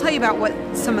peek. I'll tell you about what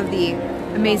some of the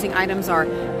amazing items are.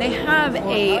 They have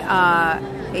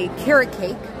a carrot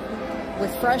cake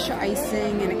with fresh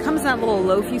icing, and it comes in that little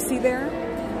loaf you see there.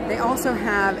 They also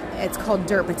have, it's called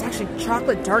Dirt, but it's actually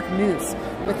chocolate dark mousse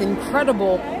with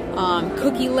incredible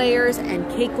cookie layers and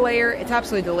cake layer. It's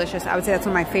absolutely delicious. I would say that's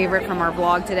one of my favorite from our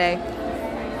vlog today.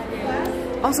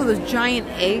 Also, those giant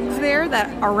eggs there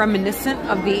that are reminiscent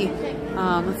of the,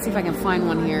 let's see if I can find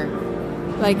one here.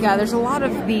 Like, there's a lot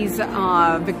of these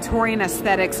Victorian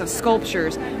aesthetics of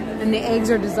sculptures, and the eggs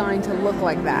are designed to look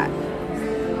like that.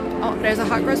 Oh, there's a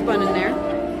hot cross bun in there.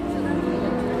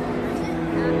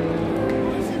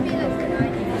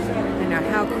 I know,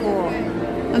 how cool.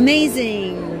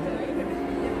 Amazing.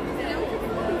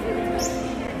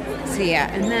 So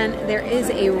yeah, and then there is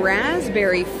a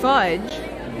raspberry fudge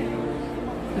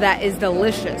that is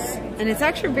delicious. And it's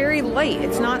actually very light.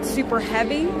 It's not super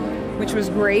heavy, which was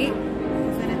great.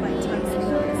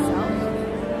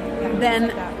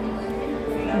 Then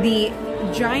the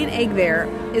giant egg there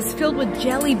is filled with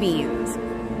jelly beans.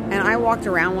 And I walked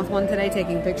around with one today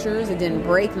taking pictures. It didn't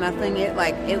break, nothing.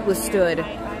 It withstood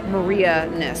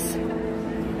Maria-ness.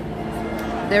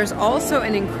 There's also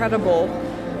an incredible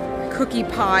cookie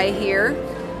pie here.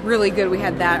 Really good. We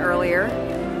had that earlier.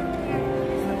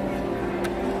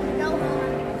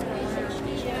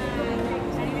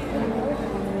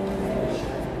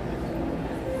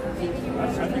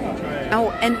 Oh,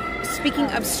 and speaking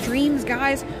of streams,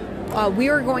 guys, we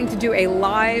are going to do a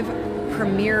live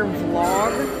premiere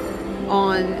vlog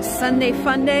on Sunday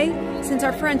Fun Day. Since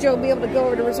our friend Joe will be able to go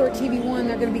over to Resort TV 1,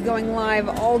 they're going to be going live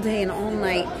all day and all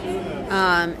night.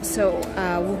 So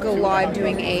we'll go live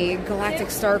doing a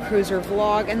Galactic Star Cruiser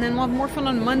vlog, and then we'll have more fun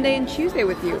on Monday and Tuesday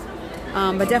with you.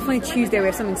 But definitely Tuesday, we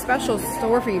have something special in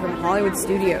store for you from Hollywood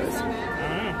Studios.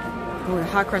 Oh, the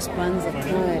hot crust buns look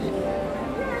good.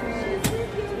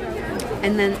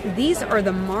 And then these are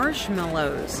the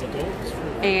marshmallows.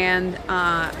 And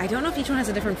I don't know if each one has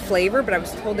a different flavor, but I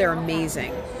was told they're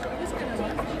amazing.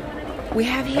 We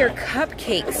have here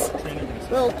cupcakes,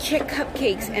 little chick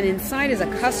cupcakes, and inside is a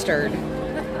custard.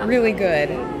 Really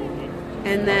good.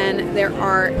 And then there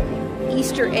are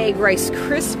Easter egg Rice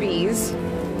Krispies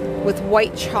with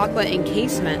white chocolate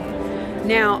encasement.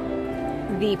 Now,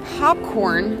 the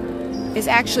popcorn is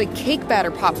actually cake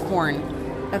batter popcorn.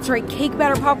 That's right, cake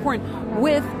batter popcorn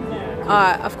with,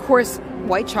 of course,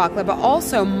 white chocolate, but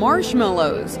also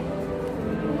marshmallows.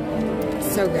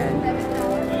 So good.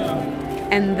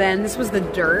 And then this was the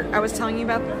dirt I was telling you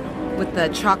about with the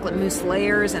chocolate mousse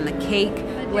layers and the cake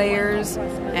layers.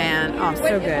 And, oh,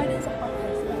 so good.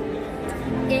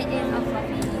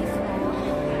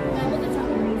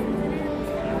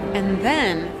 And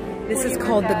then this is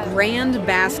called the Grand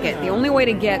Basket. The only way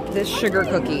to get this sugar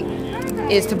cookie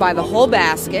is to buy the whole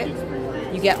basket.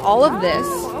 You get all of this.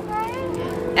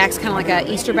 Acts kind of like an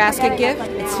Easter basket gift.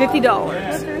 It's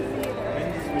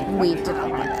 $50. Weaved it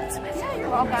up like that.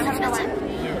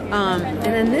 And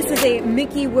then this is a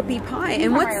Mickey whoopie pie.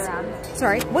 And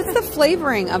what's the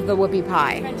flavoring of the whoopie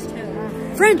pie?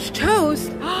 French toast.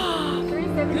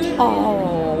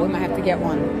 Oh, we might have to get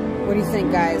one. What do you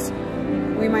think, guys?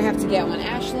 We might have to get one.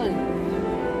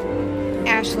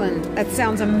 Ashlyn, that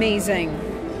sounds amazing.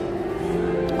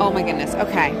 Oh my goodness.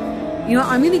 Okay. You know,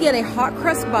 I'm going to get a hot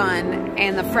crust bun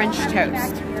and the French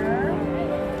toast.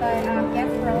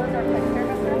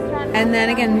 And then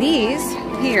again, these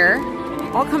here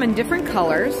all come in different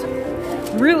colors.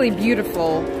 Really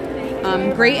beautiful.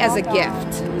 Great as a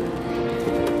gift.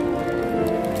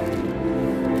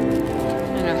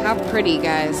 I know, how pretty,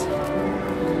 guys.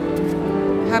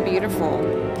 How beautiful.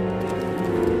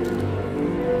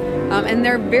 And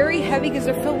they're very heavy because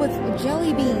they're filled with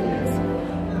jelly beans.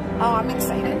 Oh, I'm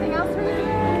excited. Anything else for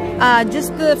you?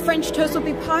 Just the French toast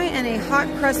whoopie pie and a hot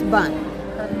crust bun.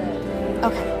 Perfect.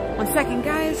 Okay, 1 second,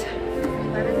 guys.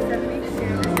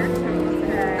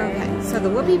 Okay, so the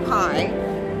whoopie pie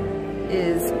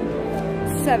is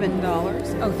 $7.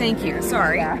 Oh, thank you.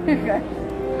 Sorry. Yeah.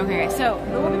 Okay, so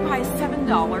the whoopie pie is $7.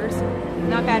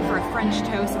 Not bad for a French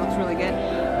toast. It looks really good.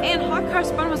 And hot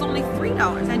crust bun was only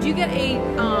 $3. And did you get a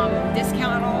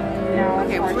discount at all? No.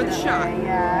 Okay, it was worth a shot.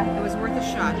 Yeah. It was worth a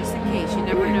shot, just in case. You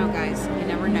never know, guys. You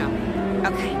never know.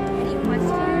 Okay. Any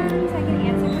questions I can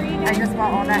answer for you guys? I just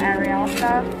want all that Ariel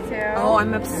stuff too. Oh,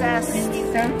 I'm obsessed. So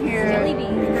cute. Jelly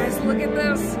beans. Guys, look at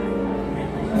this.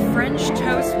 French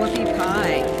toast whoopie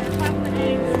pie. Chocolate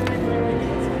eggs.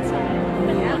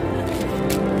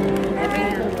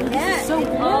 Yeah. So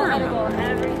warm.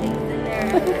 Everything's in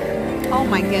there. Oh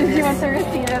my goodness. Do you want to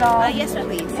receive it all? Yes,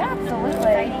 please. Yeah,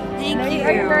 absolutely. Thank you.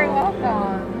 You're very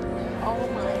welcome. Oh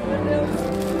my goodness.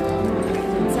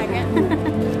 1 second.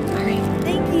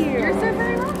 you. You're so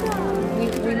very welcome. We,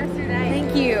 Enjoy the rest of your day.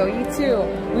 thank you. You too.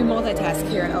 We multitask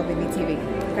here at LBB TV.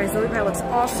 Guys, the lily pad looks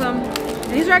awesome.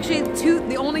 And these are actually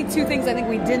the only two things I think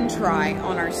we didn't try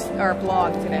on our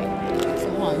blog today. So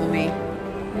hold on, let me.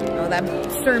 Oh,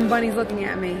 that stern bunny's looking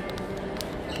at me.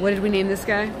 What did we name this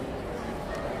guy?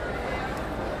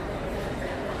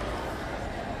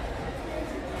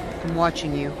 I'm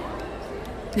watching you.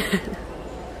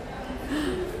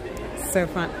 So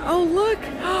fun. Oh, look.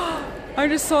 I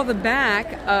just saw the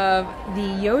back of the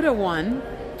Yoda one.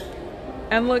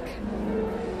 And look,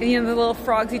 you know, the little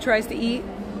frogs he tries to eat.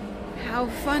 How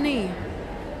funny.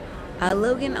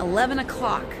 Logan, 11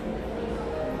 o'clock.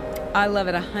 I love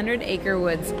it. 100 Acre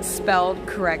Woods spelled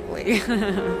correctly.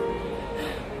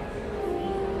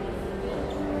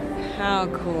 How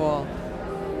cool.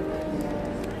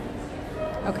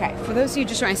 Okay, for those of you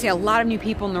just trying to see a lot of new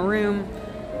people in the room,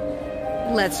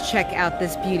 let's check out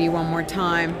this beauty one more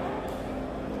time.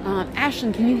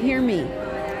 Ashlyn, can you hear me?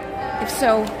 If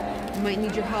so, I might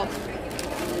need your help.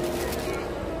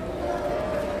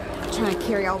 I'm trying to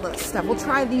carry all this stuff. We'll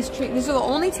try these treats. These are the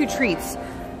only two treats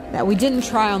that we didn't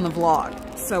try on the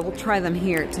vlog, so we'll try them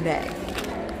here today.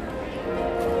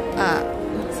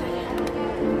 One second.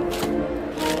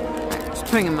 Right, just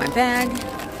putting in my bag.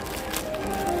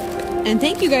 And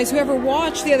thank you guys, whoever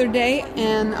watched the other day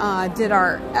and did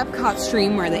our Epcot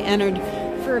stream where they entered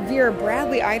for a Vera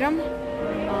Bradley item.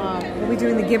 We'll be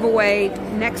doing the giveaway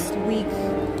next week.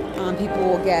 People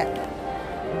will get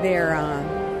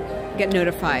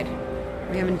notified.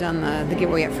 We haven't done the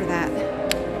giveaway yet for that.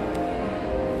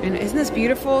 And isn't this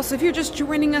beautiful? So if you're just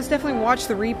joining us, definitely watch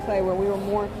the replay where we were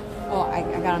more. Oh, I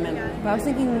got them in. But I was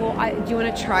thinking, well, do you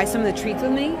want to try some of the treats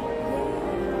with me?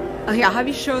 Oh yeah, I'll have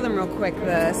you show them real quick,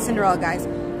 the Cinderella guys.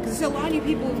 Because there's a lot of you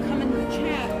people who've come into the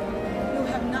chat who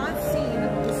have not seen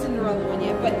the Cinderella one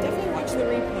yet, but definitely watch the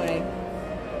replay.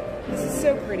 This is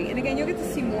so pretty. And again, you'll get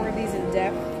to see more of these in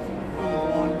depth on the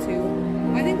vlog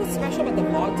too. I think what's special about the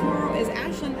vlog tomorrow is,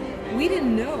 Ashlyn, we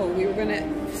didn't know we were going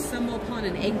to stumble upon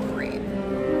an egg parade.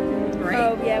 Right?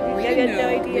 Oh yeah, we had no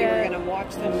idea. We were going to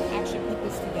watch them actually put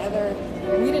this together.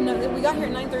 We didn't know that. We got here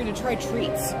at 9:30 to try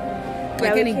treats.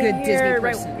 Like any good Disney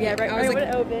person. Right when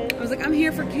it opened. I was like, I'm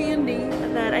here for candy.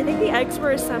 And then I think the eggs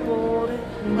were assembled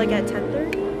like at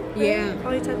 10:30. Yeah.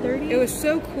 Probably 10:30. It was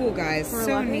so cool, guys.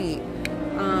 So neat.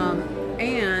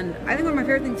 And I think one of my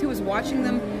favorite things too was watching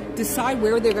them decide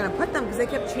where they're going to put them because they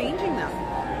kept changing them.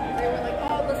 They were like,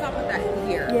 oh, let's not put that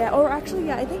here. Yeah, or actually,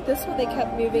 yeah, I think this one they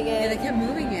kept moving it. Yeah, they kept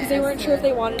moving it. Because they weren't sure if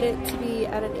they wanted it to be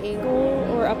at an angle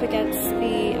or up against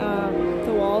the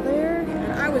wall there.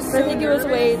 And I was so I think nervous. it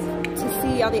was a way to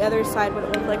see on the other side what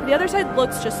it looked like. The other side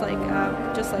looks just like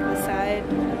the side.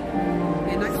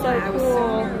 And I was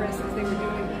so nervous as they were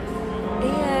doing this.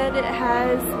 And it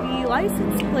has the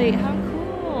license plate. How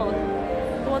cool!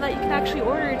 The one that you can actually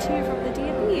order too from the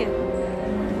D&D.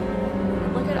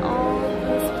 Look at all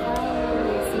those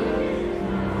flowers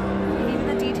and even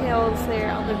the details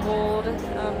there on the gold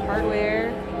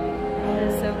hardware. That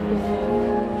is so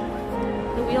cool.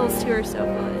 The wheels too are so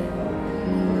fun.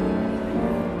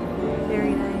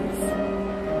 Very nice.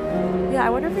 Yeah, I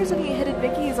wonder if there's any hidden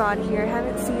Mickeys on here. I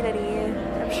haven't seen any.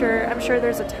 I'm sure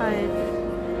there's a ton.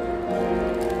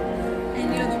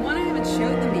 And you know, the one I haven't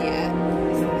showed them yet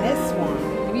is this one.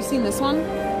 Have you seen this one?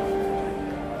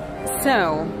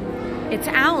 So, it's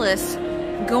Alice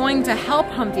going to help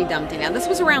Humpty Dumpty. Now, this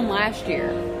was around last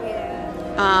year.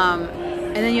 Yeah.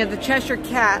 And then you have the Cheshire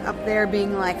Cat up there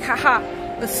being like, haha,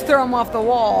 let's throw him off the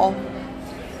wall.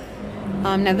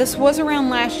 Now this was around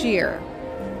last year.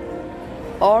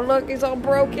 Oh look, he's all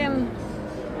broken.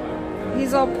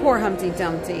 He's all poor Humpty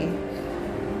Dumpty.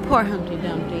 Poor Humpty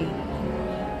Dumpty.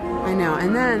 I know.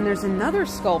 And then there's another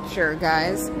sculpture,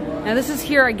 guys. Now this is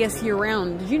here, I guess, year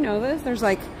round. Did you know this? There's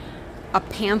like a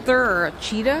panther or a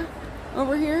cheetah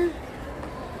over here.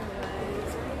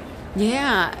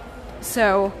 Yeah.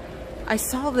 So I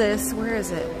saw this. Where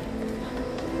is it?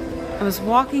 I was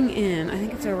walking in. I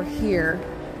think it's over here.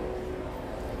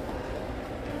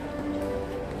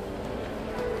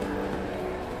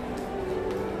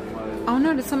 Oh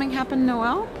no, did something happen,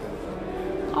 Noelle?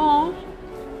 Oh,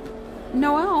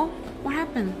 Noelle, what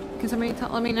happened? Can somebody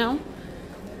let me know?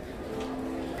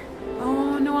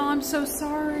 Oh, Noelle, I'm so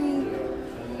sorry.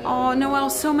 Oh, Noelle,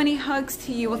 so many hugs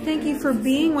to you. Well, thank you for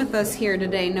being with us here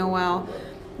today, Noelle.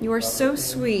 You are so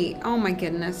sweet. Oh my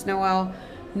goodness, Noelle,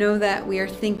 know that we are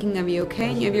thinking of you,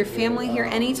 okay? You have your family here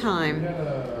anytime.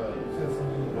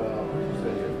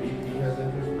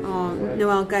 Oh,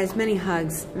 Noelle, guys, many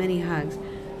hugs, many hugs.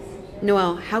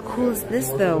 Noelle, how cool is this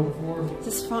though? Is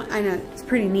this fun? I know, it's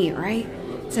pretty neat, right?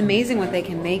 It's amazing what they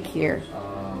can make here.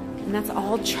 And that's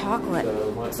all chocolate.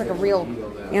 Looks like a real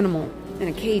animal in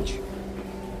a cage.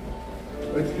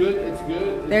 It's good, it's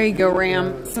good. There you go,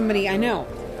 Ram. Somebody, I know.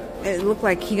 It looked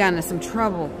like he got into some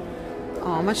trouble.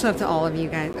 Oh, much love to all of you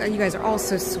guys. You guys are all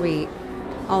so sweet.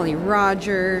 Ollie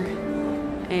Roger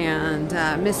and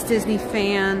Miss Disney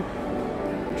Fan,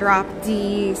 Drop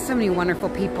D. So many wonderful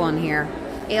people in here.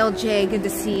 ALJ, good to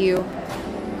see you.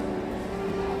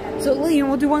 So, you know,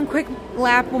 we'll do one quick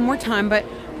lap one more time, but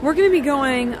we're going to be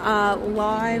going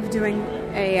live, doing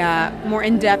a more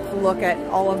in-depth look at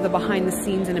all of the behind the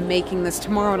scenes and making this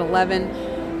tomorrow at 11,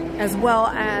 as well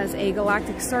as a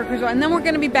Galactic Star Cruiser. And then we're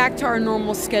going to be back to our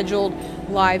normal scheduled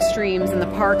live streams in the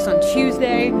parks on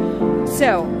Tuesday.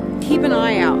 So keep an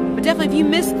eye out. But definitely, if you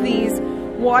missed these,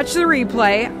 watch the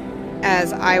replay,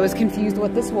 as I was confused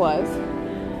what this was.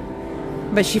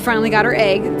 But she finally got her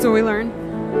egg, so we learned.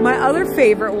 My other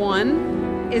favorite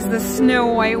one is the Snow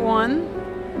White one.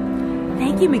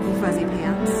 Thank you, Mickey Fuzzy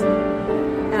Pants.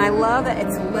 And I love that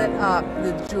it's lit up,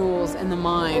 the jewels in the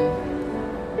mine.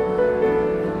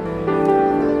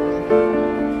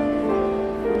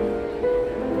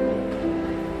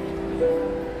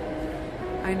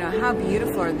 I know, how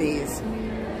beautiful are these?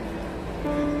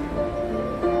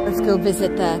 Let's go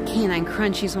visit the Canine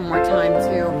Crunchies one more time,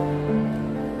 too.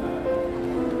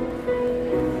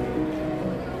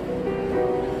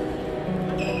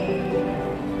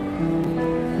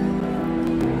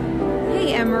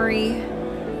 Emery.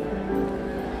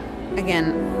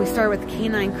 Again, we start with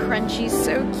Canine Crunchy,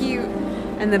 so cute.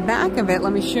 And the back of it,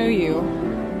 let me show you,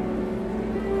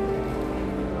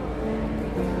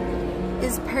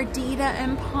 is Perdita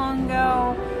and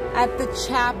Pongo at the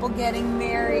chapel getting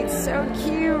married. So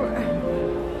cute.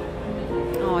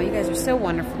 Oh, you guys are so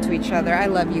wonderful to each other. I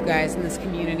love you guys in this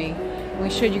community. We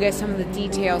showed you guys some of the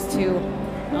details too.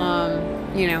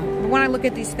 You know, when I look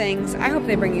at these things, I hope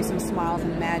they bring you some smiles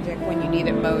and magic when you need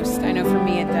it most. I know for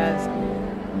me it does.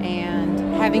 And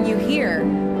having you here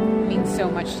means so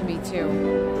much to me too.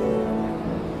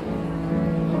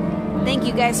 Thank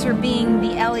you guys for being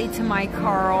the Ellie to my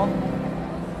Carl.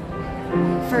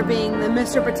 For being the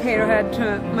Mr. Potato Head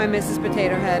to my Mrs.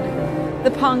 Potato Head.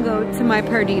 The Pongo to my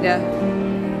Perdita.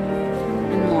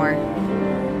 And more.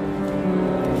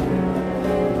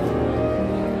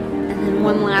 And then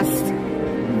one last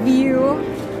view.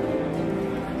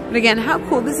 But again, how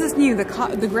cool. This is new. The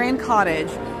Grand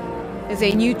Cottage is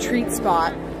a new treat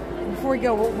spot. Before we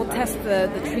go, we'll test the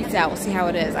treats out. We'll see how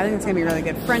it is. I think it's going to be really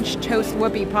good. French toast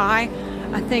whoopie pie.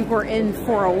 I think we're in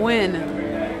for a win.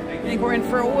 I think we're in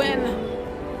for a win.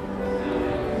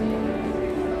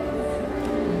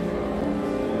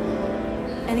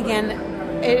 And again,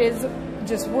 it is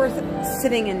just worth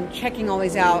sitting and checking all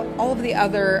these out. All of the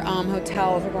other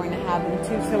hotels are going to have them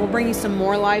too, so we'll bring you some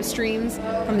more live streams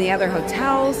from the other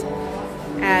hotels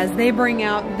as they bring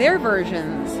out their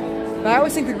versions. But I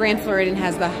always think the Grand Floridian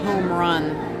has the home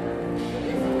run.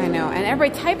 I know. And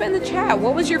everybody type in the chat,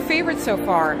 what was your favorite so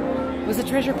far? Was it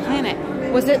Treasure Planet?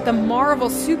 Was it the Marvel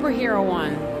superhero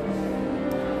one?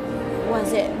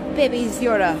 Was it Baby's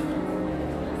Yoda?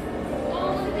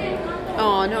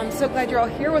 Oh, no, I'm so glad you're all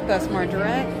here with us,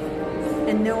 Margaret.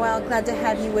 And Noel, glad to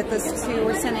have you with us, too.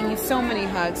 We're sending you so many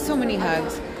hugs, so many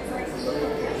hugs.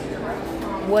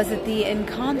 Was it the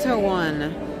Encanto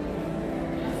one?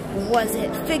 Was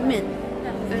it Figment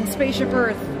and Spaceship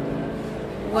Earth?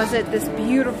 Was it this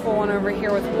beautiful one over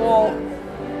here with Walt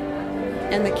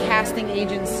and the casting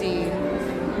agency?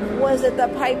 Was it the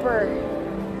Piper?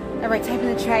 Everybody type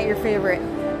in the chat your favorite.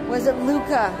 Was it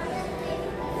Luca?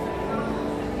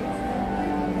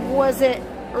 Was it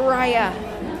Raya?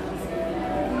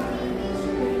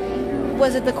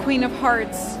 Was it the Queen of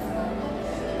Hearts?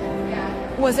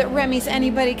 Was it Remy's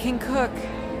Anybody Can Cook?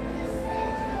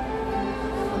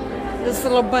 This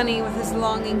little bunny with his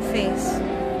longing face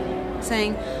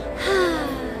saying, ah.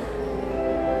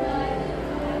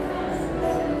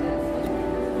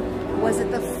 Was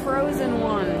it the Frozen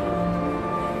one?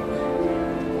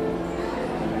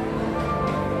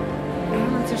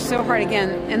 They're so hard again,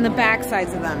 and the back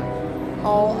sides of them.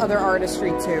 All other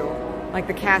artistry too, like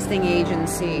the casting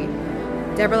agency.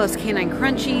 Deborah loves Canine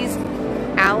Crunchies.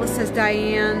 Alice says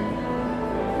Diane.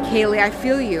 Kaylee, I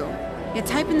feel you. Yeah,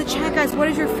 type in the chat, guys. What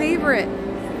is your favorite?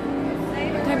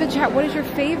 Type in the chat. What is your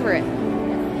favorite?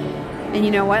 And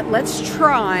you know what? Let's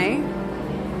try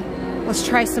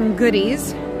some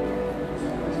goodies.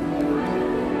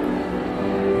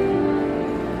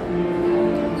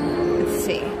 Let's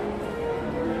see.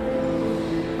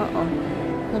 Uh-oh.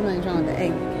 Something's wrong with the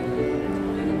egg.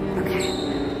 Okay.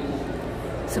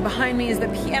 So behind me is the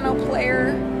piano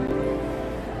player.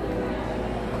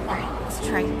 Alright, let's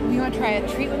try. You want to try a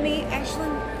treat with me,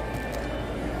 Ashlyn?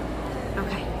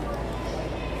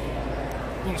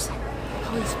 there's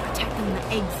always protecting the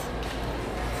eggs.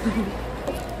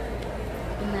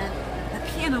 And then the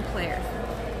piano player.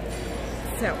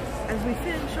 So, as we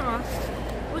finish off,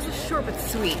 it was a short but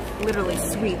sweet, literally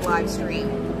sweet live stream.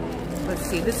 Let's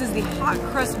see, this is the hot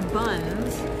crust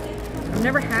buns. I've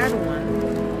never had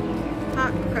one.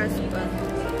 Hot crust buns.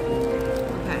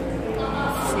 Okay,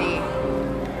 let's see.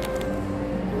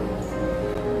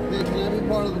 Hey, can I be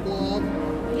part of the vlog?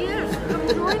 Yes, come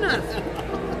join us.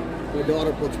 My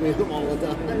daughter puts me in them all the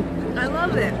time. I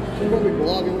love it. She's probably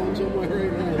blogging one somewhere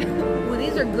right now. Well,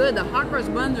 these are good. The hot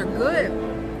crust buns are good.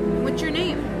 What's your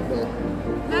name? Bill.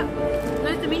 Yeah.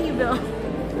 Nice to meet you, Bill.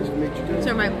 Nice to meet you too.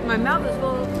 So my mouth is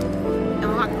full of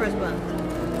hot crust buns.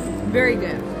 Very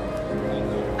good.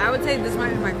 I would say this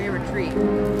might be my favorite treat.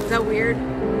 Is that weird?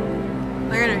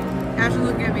 Like, I know, Ashley's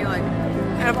looking at me like,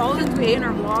 out of all the things we ate in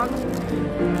our vlog,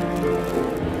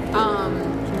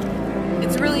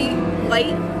 it's really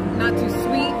light, not too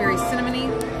sweet, very cinnamony.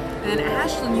 And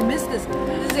Ashley, you missed this.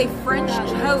 This is a French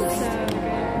toast.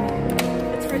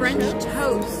 It's French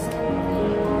toast.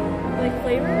 Like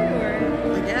flavored or?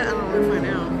 I guess, I don't know, we'll find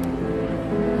out.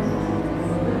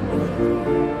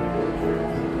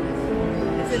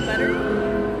 Is it butter?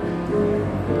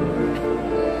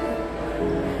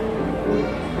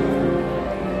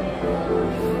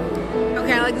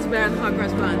 Okay, I like this better than hot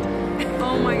crust buns.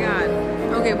 Oh my god.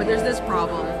 Okay, but there's this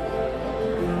problem.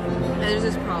 And there's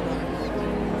this problem.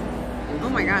 Oh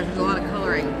my gosh, there's a lot of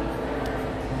coloring.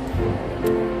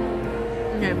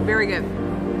 Okay, very good.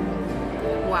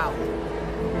 Wow.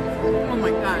 Oh my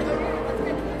gosh.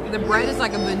 The bread is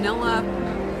like a vanilla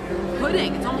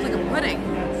pudding. It's almost like a pudding.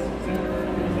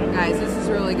 Guys, this is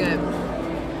really good.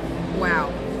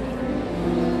 Wow.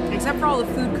 Except for all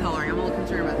the food coloring. I'm a little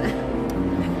concerned about that.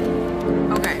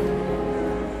 Okay.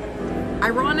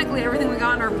 Ironically, everything we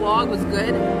got in our vlog was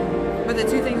good, but the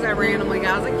two things I randomly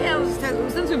got, I was like, yeah, let's test.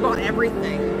 Since we bought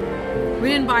everything, we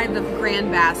didn't buy the grand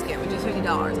basket, which is $50.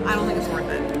 I don't think it's worth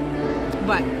it.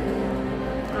 But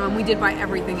we did buy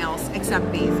everything else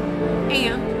except these.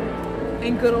 And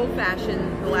in good old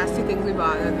fashion, the last two things we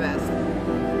bought are the best.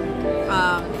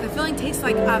 The filling tastes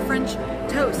like French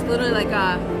toast, literally like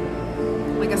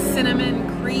a cinnamon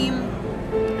cream,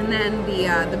 and then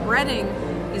the breading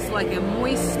is like a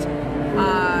moist,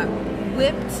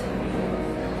 whipped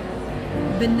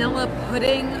vanilla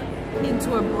pudding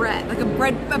into a bread, like a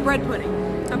bread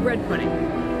pudding.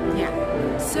 Yeah,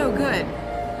 so good.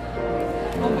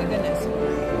 Oh my goodness,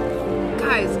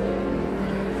 guys.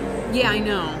 Yeah, I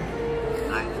know.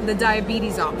 The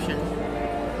diabetes option.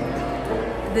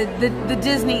 The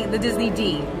Disney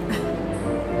D.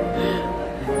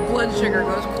 Blood sugar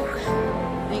goes.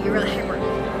 You get really hyper.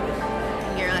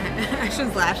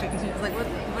 Ashley's laughing. She's like,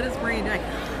 what is Maria doing?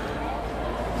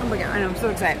 Oh my god, I know, I'm so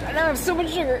excited. I know I have so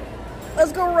much sugar.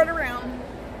 Let's go run around.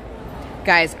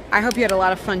 Guys, I hope you had a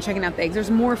lot of fun checking out the eggs. There's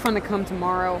more fun to come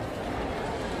tomorrow,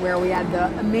 where we had the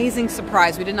amazing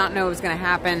surprise. We did not know it was going to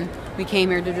happen. We came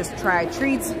here to just try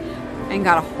treats and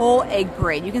got a whole egg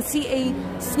parade. You can see a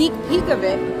sneak peek of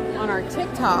it on our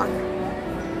TikTok.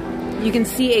 You can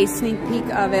see a sneak peek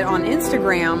of it on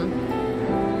Instagram,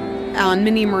 on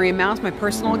Minnie and Maria Mouse, my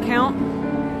personal account,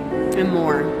 and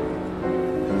more.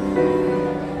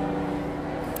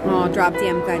 Oh, Drop D,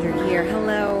 I'm glad you're here.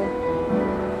 Hello.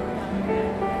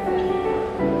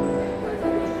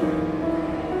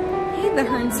 Hey, the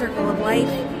Hearn Circle of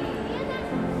Life.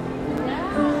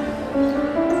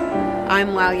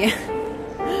 I'm Lalia.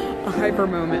 A hyper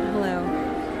moment. Hello.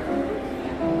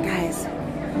 Guys.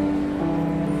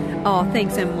 Oh,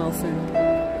 thanks, M. Wilson.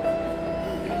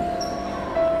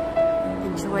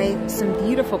 Enjoy some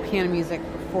beautiful piano music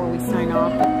before we sign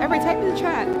off. Everybody type in the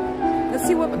chat. Let's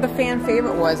see what the fan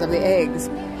favorite was of the eggs.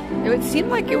 It would seem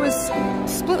like it was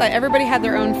split. Like everybody had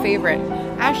their own favorite.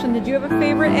 Ashlyn, did you have a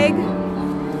favorite egg?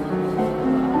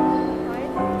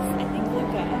 I think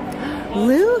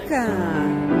Luca.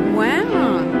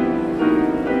 Wow.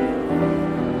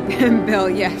 Bill,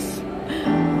 yes.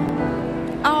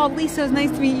 Oh, Lisa, it's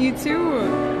nice to meet you too.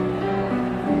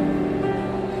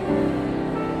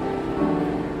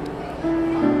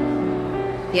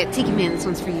 Yeah, Tiki Man, this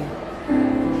one's for you.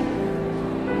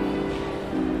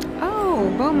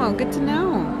 Oh, Bomo, good to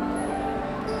know.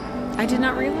 I did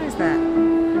not realize that.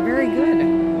 Very good.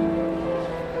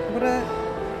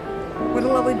 What a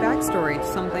lovely backstory to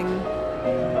something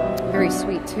very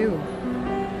sweet too.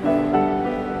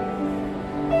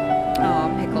 Oh,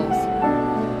 pickles.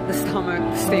 The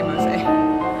Stamos, eh?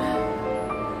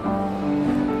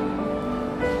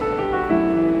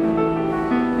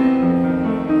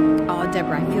 Oh,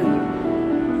 Deborah, I feel you.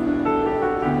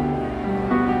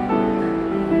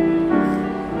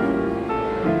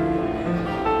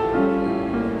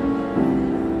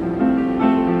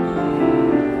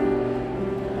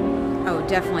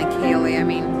 definitely Kaylee. I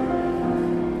mean,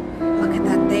 look at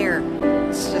that there.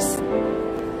 It's just,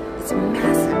 it's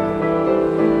massive.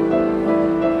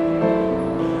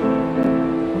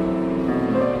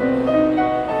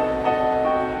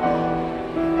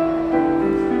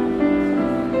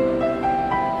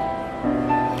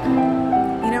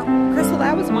 You know, Crystal,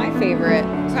 that was my favorite.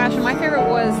 Sasha, my favorite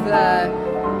was the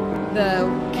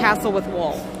castle with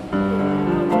wall.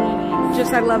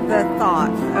 Just, I love the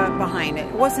thought behind it.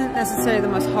 It wasn't necessarily the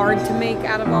most hard to make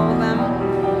out of all of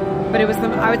them, but it was,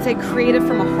 I would say, creative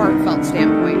from a heartfelt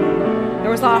standpoint.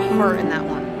 There was a lot of heart in that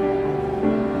one.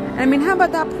 And I mean, how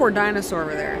about that poor dinosaur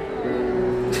over there?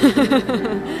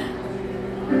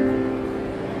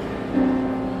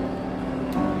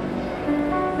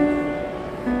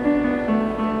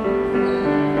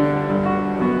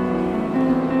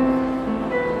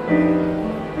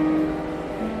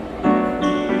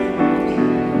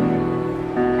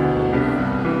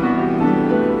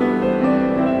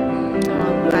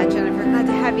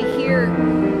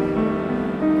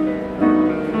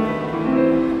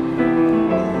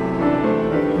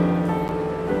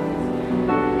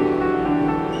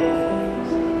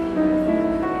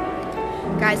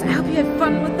 Guys, I hope you had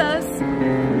fun with us.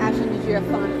 Ashton, did you have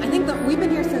fun? I think that we've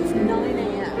been here since 9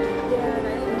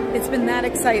 a.m. It's been that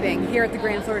exciting here at the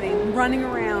Grand Floridian, running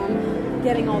around,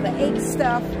 getting all the egg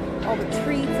stuff, all the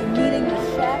treats, and meeting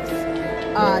the chefs,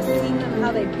 seeing them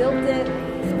how they built it,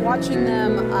 watching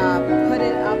them put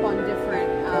it up on different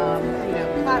you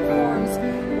know, platforms,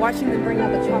 watching them bring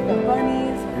out the chocolate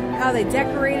bunnies, how they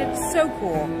decorate it. So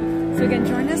cool. So again,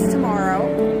 join us tomorrow.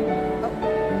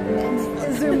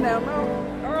 Oh, zoom now.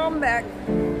 I'm back.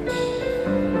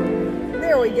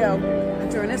 There we go.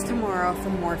 Join us tomorrow for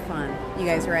more fun. You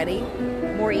guys ready?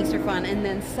 More Easter fun. And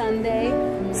then Sunday,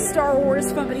 Star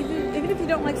Wars fun. But even if you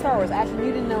don't like Star Wars, Ashley,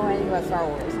 you didn't know anything about Star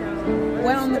Wars.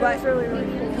 Went on the bus. Really, really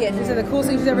cool. Yeah, she said the coolest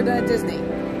thing she's ever done at Disney.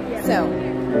 Yeah. So,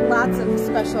 lots of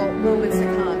special moments to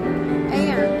come.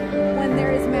 And when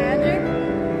there is magic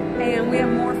and we have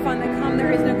more fun to come,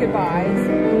 there is no goodbyes.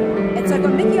 It's like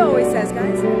what Mickey always says,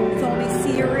 guys.